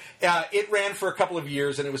so it ran for a couple of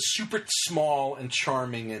years, and it was super small and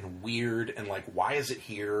charming and weird, and like, why is it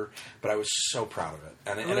here? But I was so proud of it.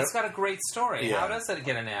 And It's got a great story. Yeah. How does it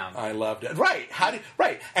get announced? I loved it. Right.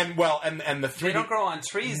 And the 3D... They don't grow on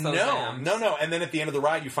trees, those M's. No. And then at the end of the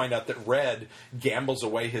ride, you find out that Red gambles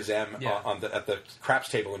away his M at the craps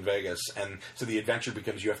table in Vegas, and so the adventure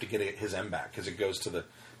becomes you have to get his M back, because it goes to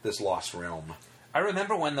this lost realm. I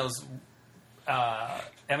remember when those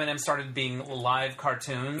M&M started being live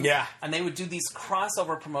cartoons. Yeah. And they would do these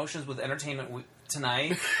crossover promotions with Entertainment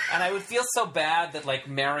Tonight. And I would feel so bad that, like,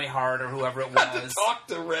 Mary Hart or whoever it Had was, to talk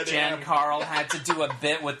to Red Jan M. Carl, had to do a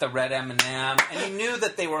bit with the red M&M. And you knew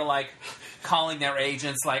that they were, like, calling their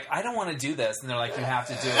agents, like, I don't want to do this. And they're like, you have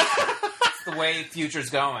to do it. It's the way Future's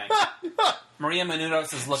going. Maria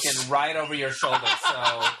Menounos is looking right over your shoulder,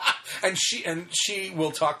 so... And she will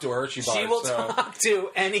talk to her. She will talk to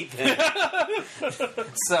anything.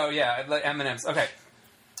 So, yeah, M&M's. Okay.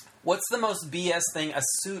 What's the most BS thing a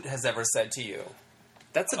suit has ever said to you?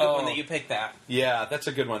 That's a good one that you picked that. Yeah, that's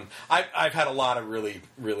a good one. I've had a lot of really,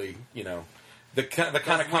 really, the kind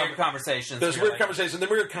of weird conversations. Those weird conversations, the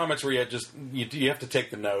weird comments where you have to take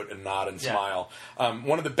the note and nod and smile.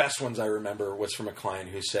 One of the best ones I remember was from a client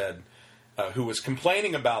who said, who was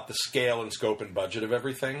complaining about the scale and scope and budget of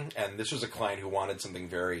everything, and this was a client who wanted something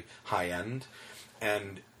very high end,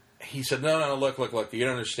 and he said, "No, look, you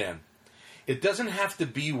don't understand. It doesn't have to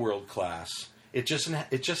be world class. It just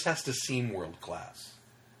has to seem world class."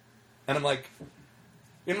 And I'm like,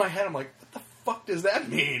 in my head, I'm like, what the fuck does that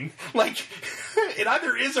mean? Like, it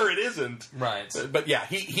either is or it isn't. Right. But yeah,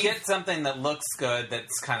 he get something that looks good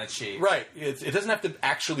that's kind of cheap. Right. It doesn't have to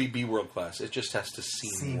actually be world class. It just has to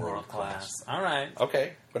seem world class. All right.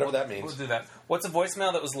 Okay. Whatever that means. We'll do that. What's a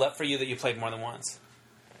voicemail that was left for you that you played more than once?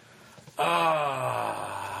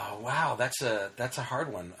 Wow. That's a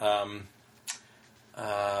hard one.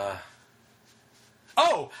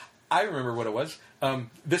 I remember what it was.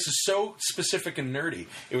 This is so specific and nerdy.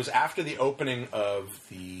 It was after the opening of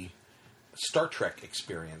the Star Trek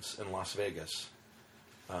experience in Las Vegas.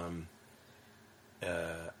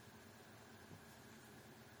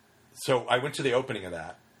 So I went to the opening of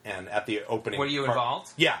that, and at the opening... Were you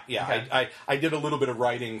involved? Yeah. Okay. I did a little bit of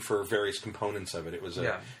writing for various components of it. It was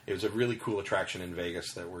a really cool attraction in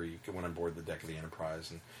Vegas where you went on board the deck of the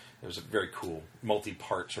Enterprise, and it was a very cool,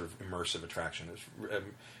 multi-part sort of immersive attraction. It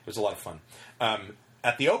was a lot of fun.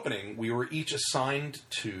 At the opening, we were each assigned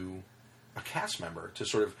to a cast member to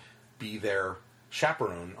sort of be their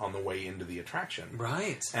chaperone on the way into the attraction.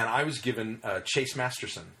 Right. And I was given Chase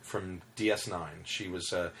Masterson from DS9. She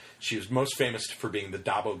was most famous for being the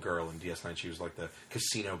Dabo girl in DS9. She was like the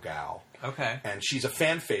casino gal. Okay. And she's a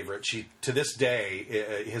fan favorite. She, to this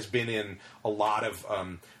day, has been in a lot of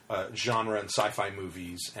genre and sci-fi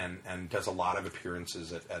movies and does a lot of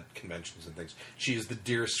appearances at conventions and things. She is the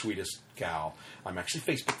dearest, sweetest gal. I'm actually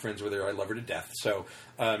Facebook friends with her. I love her to death. So,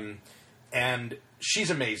 and she's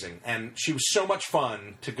amazing. And she was so much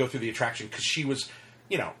fun to go through the attraction because she was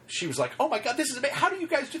like, "Oh my God, this is amazing. How do you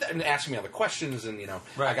guys do that?" And asking me all the questions, and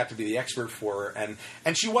right. I got to be the expert for her.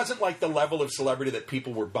 And she wasn't like the level of celebrity that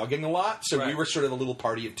people were bugging a lot. So we were sort of a little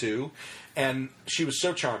party of two. And she was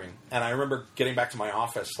so charming. And I remember getting back to my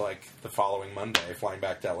office like the following Monday, flying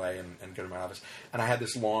back to LA and going to my office. And I had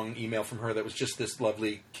this long email from her that was just this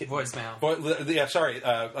lovely voicemail.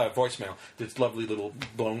 Voicemail. This lovely little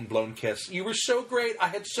blown kiss. "You were so great. I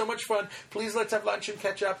had so much fun. Please let's have lunch and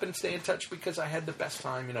catch up and stay in touch because I had the best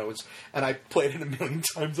time." And I played it a million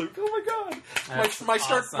times. Like, oh my God,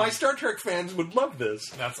 my Star Trek fans would love this.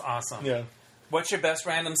 That's awesome. Yeah. What's your best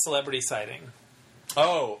random celebrity sighting?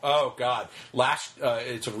 Oh God!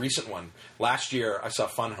 It's a recent one. Last year, I saw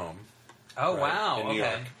Fun Home. Oh, right, wow. in New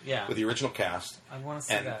Okay. York, Yeah. with the original cast. I want to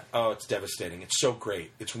see And that. oh, it's devastating. It's so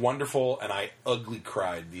great. It's wonderful, and I ugly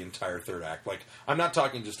cried the entire third act. Like, I'm not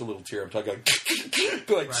talking just a little tear. I'm talking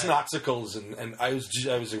like snotsicles, and I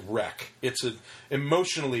was a wreck. It's an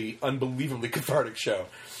emotionally, unbelievably cathartic show.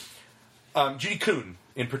 Judy Kuhn,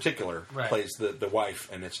 in particular, plays the wife,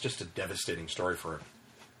 and it's just a devastating story for her.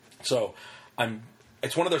 So,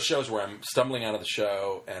 it's one of those shows where I'm stumbling out of the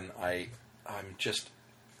show, and I'm just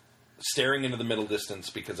staring into the middle distance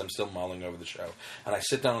because I'm still mulling over the show. And I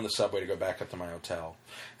sit down on the subway to go back up to my hotel,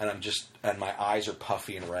 and my eyes are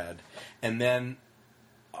puffy and red. And then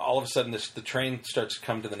all of a sudden the train starts to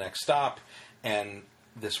come to the next stop, and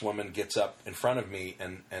this woman gets up in front of me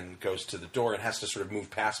and goes to the door and has to sort of move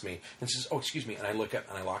past me and says, "Oh, excuse me." And I look up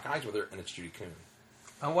and I lock eyes with her, and it's Judy Kuhn.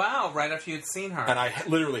 Oh, wow. Right after you'd seen her. And I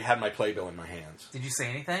literally had my playbill in my hands. Did you say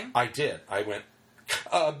anything? I did. I went,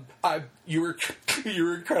 you were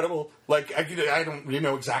incredible. Like, I don't really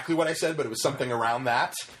know exactly what I said, but it was something around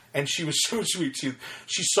that. And she was so sweet. She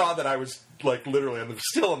saw that I was, like, literally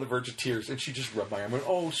still on the verge of tears, and she just rubbed my arm and went,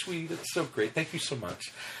 "Oh, sweetie, that's so great. Thank you so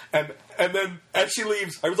much." And then, as she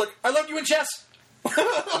leaves, I was like, "I loved you in chess." Yeah,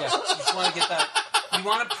 you just want to get that. You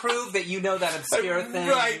want to prove that you know that obscure thing.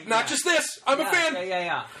 Right, not just this. I'm a fan.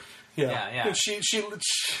 Yeah. And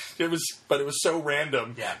it was so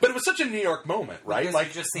random. Yeah. But it was such a New York moment, right? Because like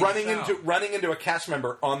you just seen running the show. running into a cast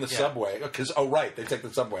member on the subway because they take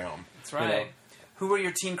the subway home. That's right. You know? Who were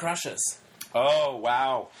your teen crushes? Oh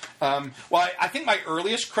wow. Well, I think my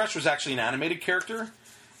earliest crush was actually an animated character.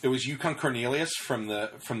 It was Yukon Cornelius from the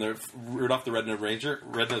Rudolph the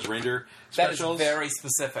Red-Nosed Reindeer specials. That is very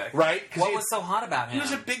specific. Right? What was so hot about him? He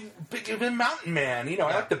was a big mountain man. You know,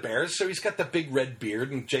 I like the bears, so he's got the big red beard,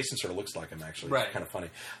 and Jason sort of looks like him, actually. Right. It's kind of funny.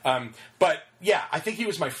 But, yeah, I think he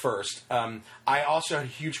was my first. I also had a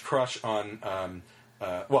huge crush on,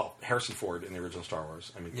 Harrison Ford in the original Star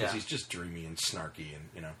Wars. I mean, because he's just dreamy and snarky and,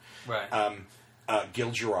 you know. Right. Gil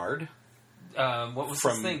Gerard. What was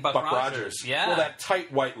From his thing? Buck Rogers. Yeah. Well, that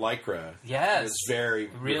tight white lycra was very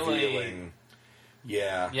really revealing.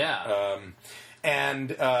 Yeah. Yeah.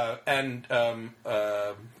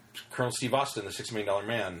 Colonel Steve Austin, the $6 Million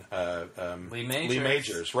Man. Lee Majors. Lee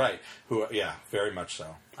Majors, right. Who, very much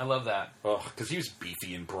so. I love that. Oh, because he was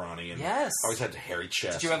beefy and brawny, and yes, always had a hairy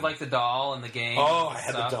chest. Did you have like the doll in the game? Oh, I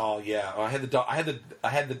had the doll. Yeah, I had the doll. I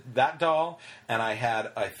had that doll, and I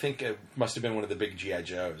think it must have been one of the big GI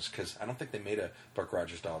Joes because I don't think they made a Buck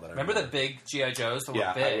Rogers doll that I remember the big GI Joes that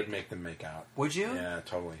were big. Yeah, I would make them make out. Would you? Yeah,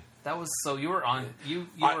 totally. That was so you were on you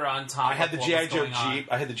were on top. I had the GI Joe Jeep.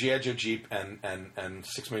 I had the GI Joe Jeep, and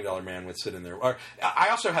 $6 Million Man would sit in there. Or I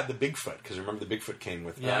also had the Bigfoot because remember the Bigfoot came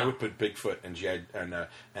with. I would put Bigfoot and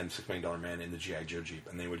 $6 Million Man in the GI Joe Jeep,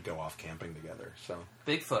 and they would go off camping together. So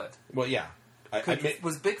Bigfoot. Well, yeah.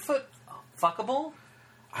 Was Bigfoot fuckable?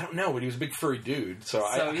 I don't know, but he was a big furry dude. So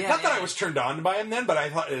not yeah. that I was turned on by him then, but I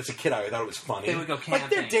thought as a kid I thought it was funny. They would go camping. Like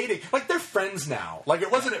they're dating, like they're friends now. Like it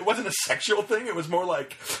wasn't a sexual thing. It was more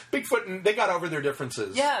like Bigfoot and they got over their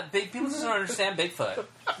differences. Yeah, people just don't understand Bigfoot.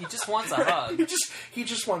 He just wants a hug. He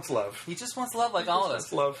just wants love. He just wants love, like all of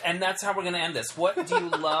us. Love. And that's how we're going to end this. What do you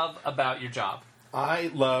love about your job? I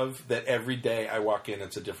love that every day I walk in,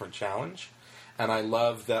 it's a different challenge, and I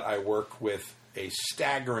love that I work with a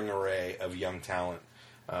staggering array of young talent.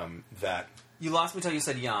 That you lost me till you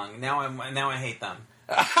said young. Now I hate them.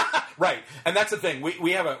 Right, and that's the thing.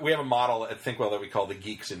 We have a model at Thinkwell that we call the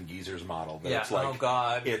Geeks and Geezers model. That it's like, oh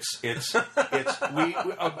God. It's we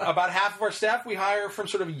about half of our staff we hire from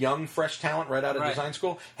sort of young, fresh talent right out of design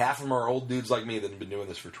school. Half of them are old dudes like me that have been doing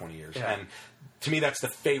this for 20 years. Yeah. And to me, that's the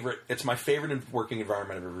favorite. It's my favorite working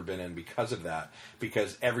environment I've ever been in because of that.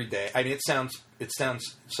 Because every day, I mean, it sounds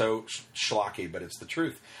so schlocky, but it's the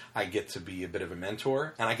truth. I get to be a bit of a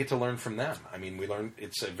mentor, and I get to learn from them. I mean, we learn.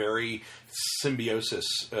 It's a very symbiosis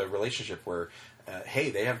relationship where, hey,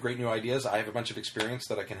 they have great new ideas. I have a bunch of experience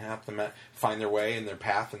that I can help them find their way and their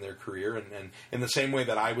path in their career, and in the same way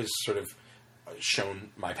that I was sort of shown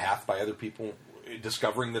my path by other people.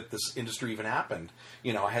 Discovering that this industry even happened,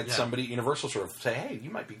 you know, I had somebody at Universal sort of say, "Hey, you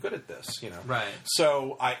might be good at this," you know. Right.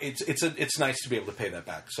 So it's nice to be able to pay that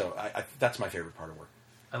back. So that's my favorite part of work.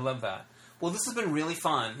 I love that. Well, this has been really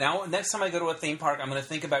fun. Now, next time I go to a theme park, I'm going to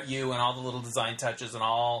think about you and all the little design touches and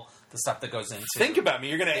all the stuff that goes into. Think about me.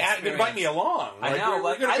 You're going to invite me along. I know.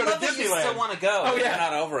 We're going to go love to that Disneyland. you still want to go. Oh, yeah. You're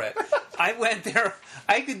not over it. I went there.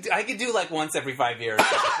 I could do like once every 5 years. It's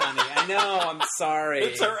funny. I know. I'm sorry.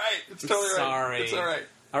 It's all right. It's totally right. Sorry. It's all right.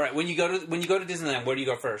 All right. When you go to Disneyland, where do you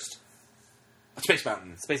go first? Space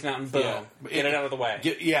Mountain. Space Mountain. Boom. Yeah. Get it out of the way.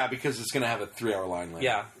 Yeah, because it's going to have a 3-hour line later.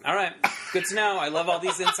 Yeah. All right. Good to know. I love all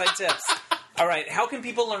these inside tips. All right. How can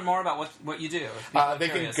people learn more about what you do? If people are They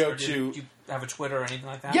can curious? go Or to- do you have a Twitter or anything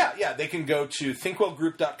like that? Yeah. They can go to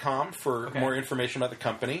thinkwellgroup.com for Okay. more information about the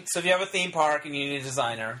company. So if you have a theme park and you need a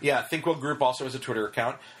designer. Yeah, Thinkwell Group also has a Twitter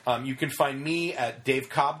account. You can find me at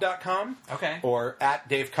davecobb.com. Okay. Or at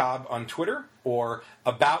Dave Cobb on Twitter, or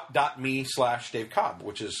about.me/Dave Cobb,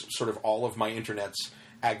 which is sort of all of my internets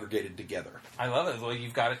aggregated together. I love it. Well,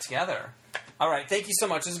 you've got it together. All right. Thank you so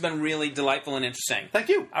much. This has been really delightful and interesting. Thank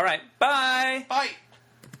you. All right. Bye. Bye.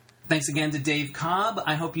 Thanks again to Dave Cobb.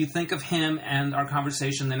 I hope you think of him and our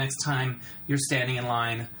conversation the next time you're standing in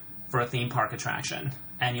line for a theme park attraction,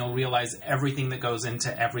 and you'll realize everything that goes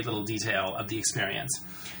into every little detail of the experience.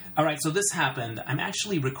 All right, so this happened. I'm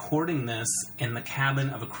actually recording this in the cabin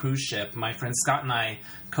of a cruise ship. My friend Scott and I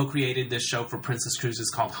co-created this show for Princess Cruises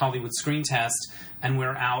called Hollywood Screen Test, and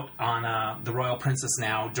we're out on the Royal Princess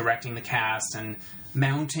now, directing the cast and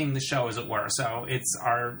mounting the show, as it were. So it's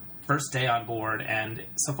our first day on board, and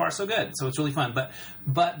so far so good. So it's really fun.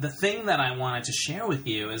 But the thing that I wanted to share with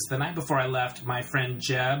you is the night before I left, my friend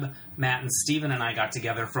Jeb, Matt, and Steven and I got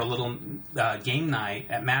together for a little game night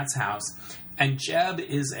at Matt's house. And Jeb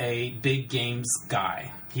is a big games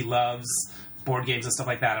guy. He loves board games and stuff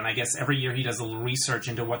like that. And I guess every year he does a little research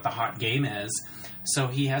into what the hot game is. So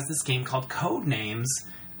he has this game called Codenames,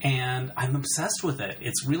 and I'm obsessed with it.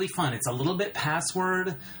 It's really fun. It's a little bit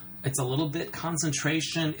password. It's a little bit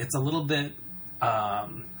concentration. It's a little bit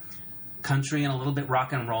country and a little bit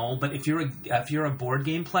rock and roll. But if you're a board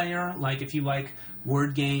game player, like if you like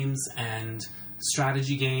word games and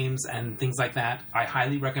strategy games and things like that, I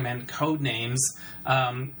highly recommend Codenames.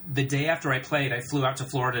 The day after I played, I flew out to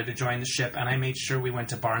Florida to join the ship, and I made sure we went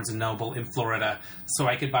to Barnes & Noble in Florida so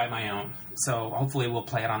I could buy my own. So hopefully we'll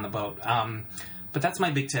play it on the boat. But that's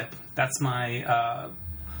my big tip. That's my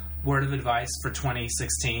word of advice for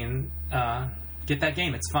 2016. Get that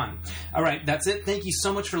game. It's fun. All right, that's it. Thank you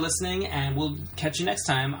so much for listening, and we'll catch you next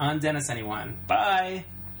time on Dennis Anyone. Bye!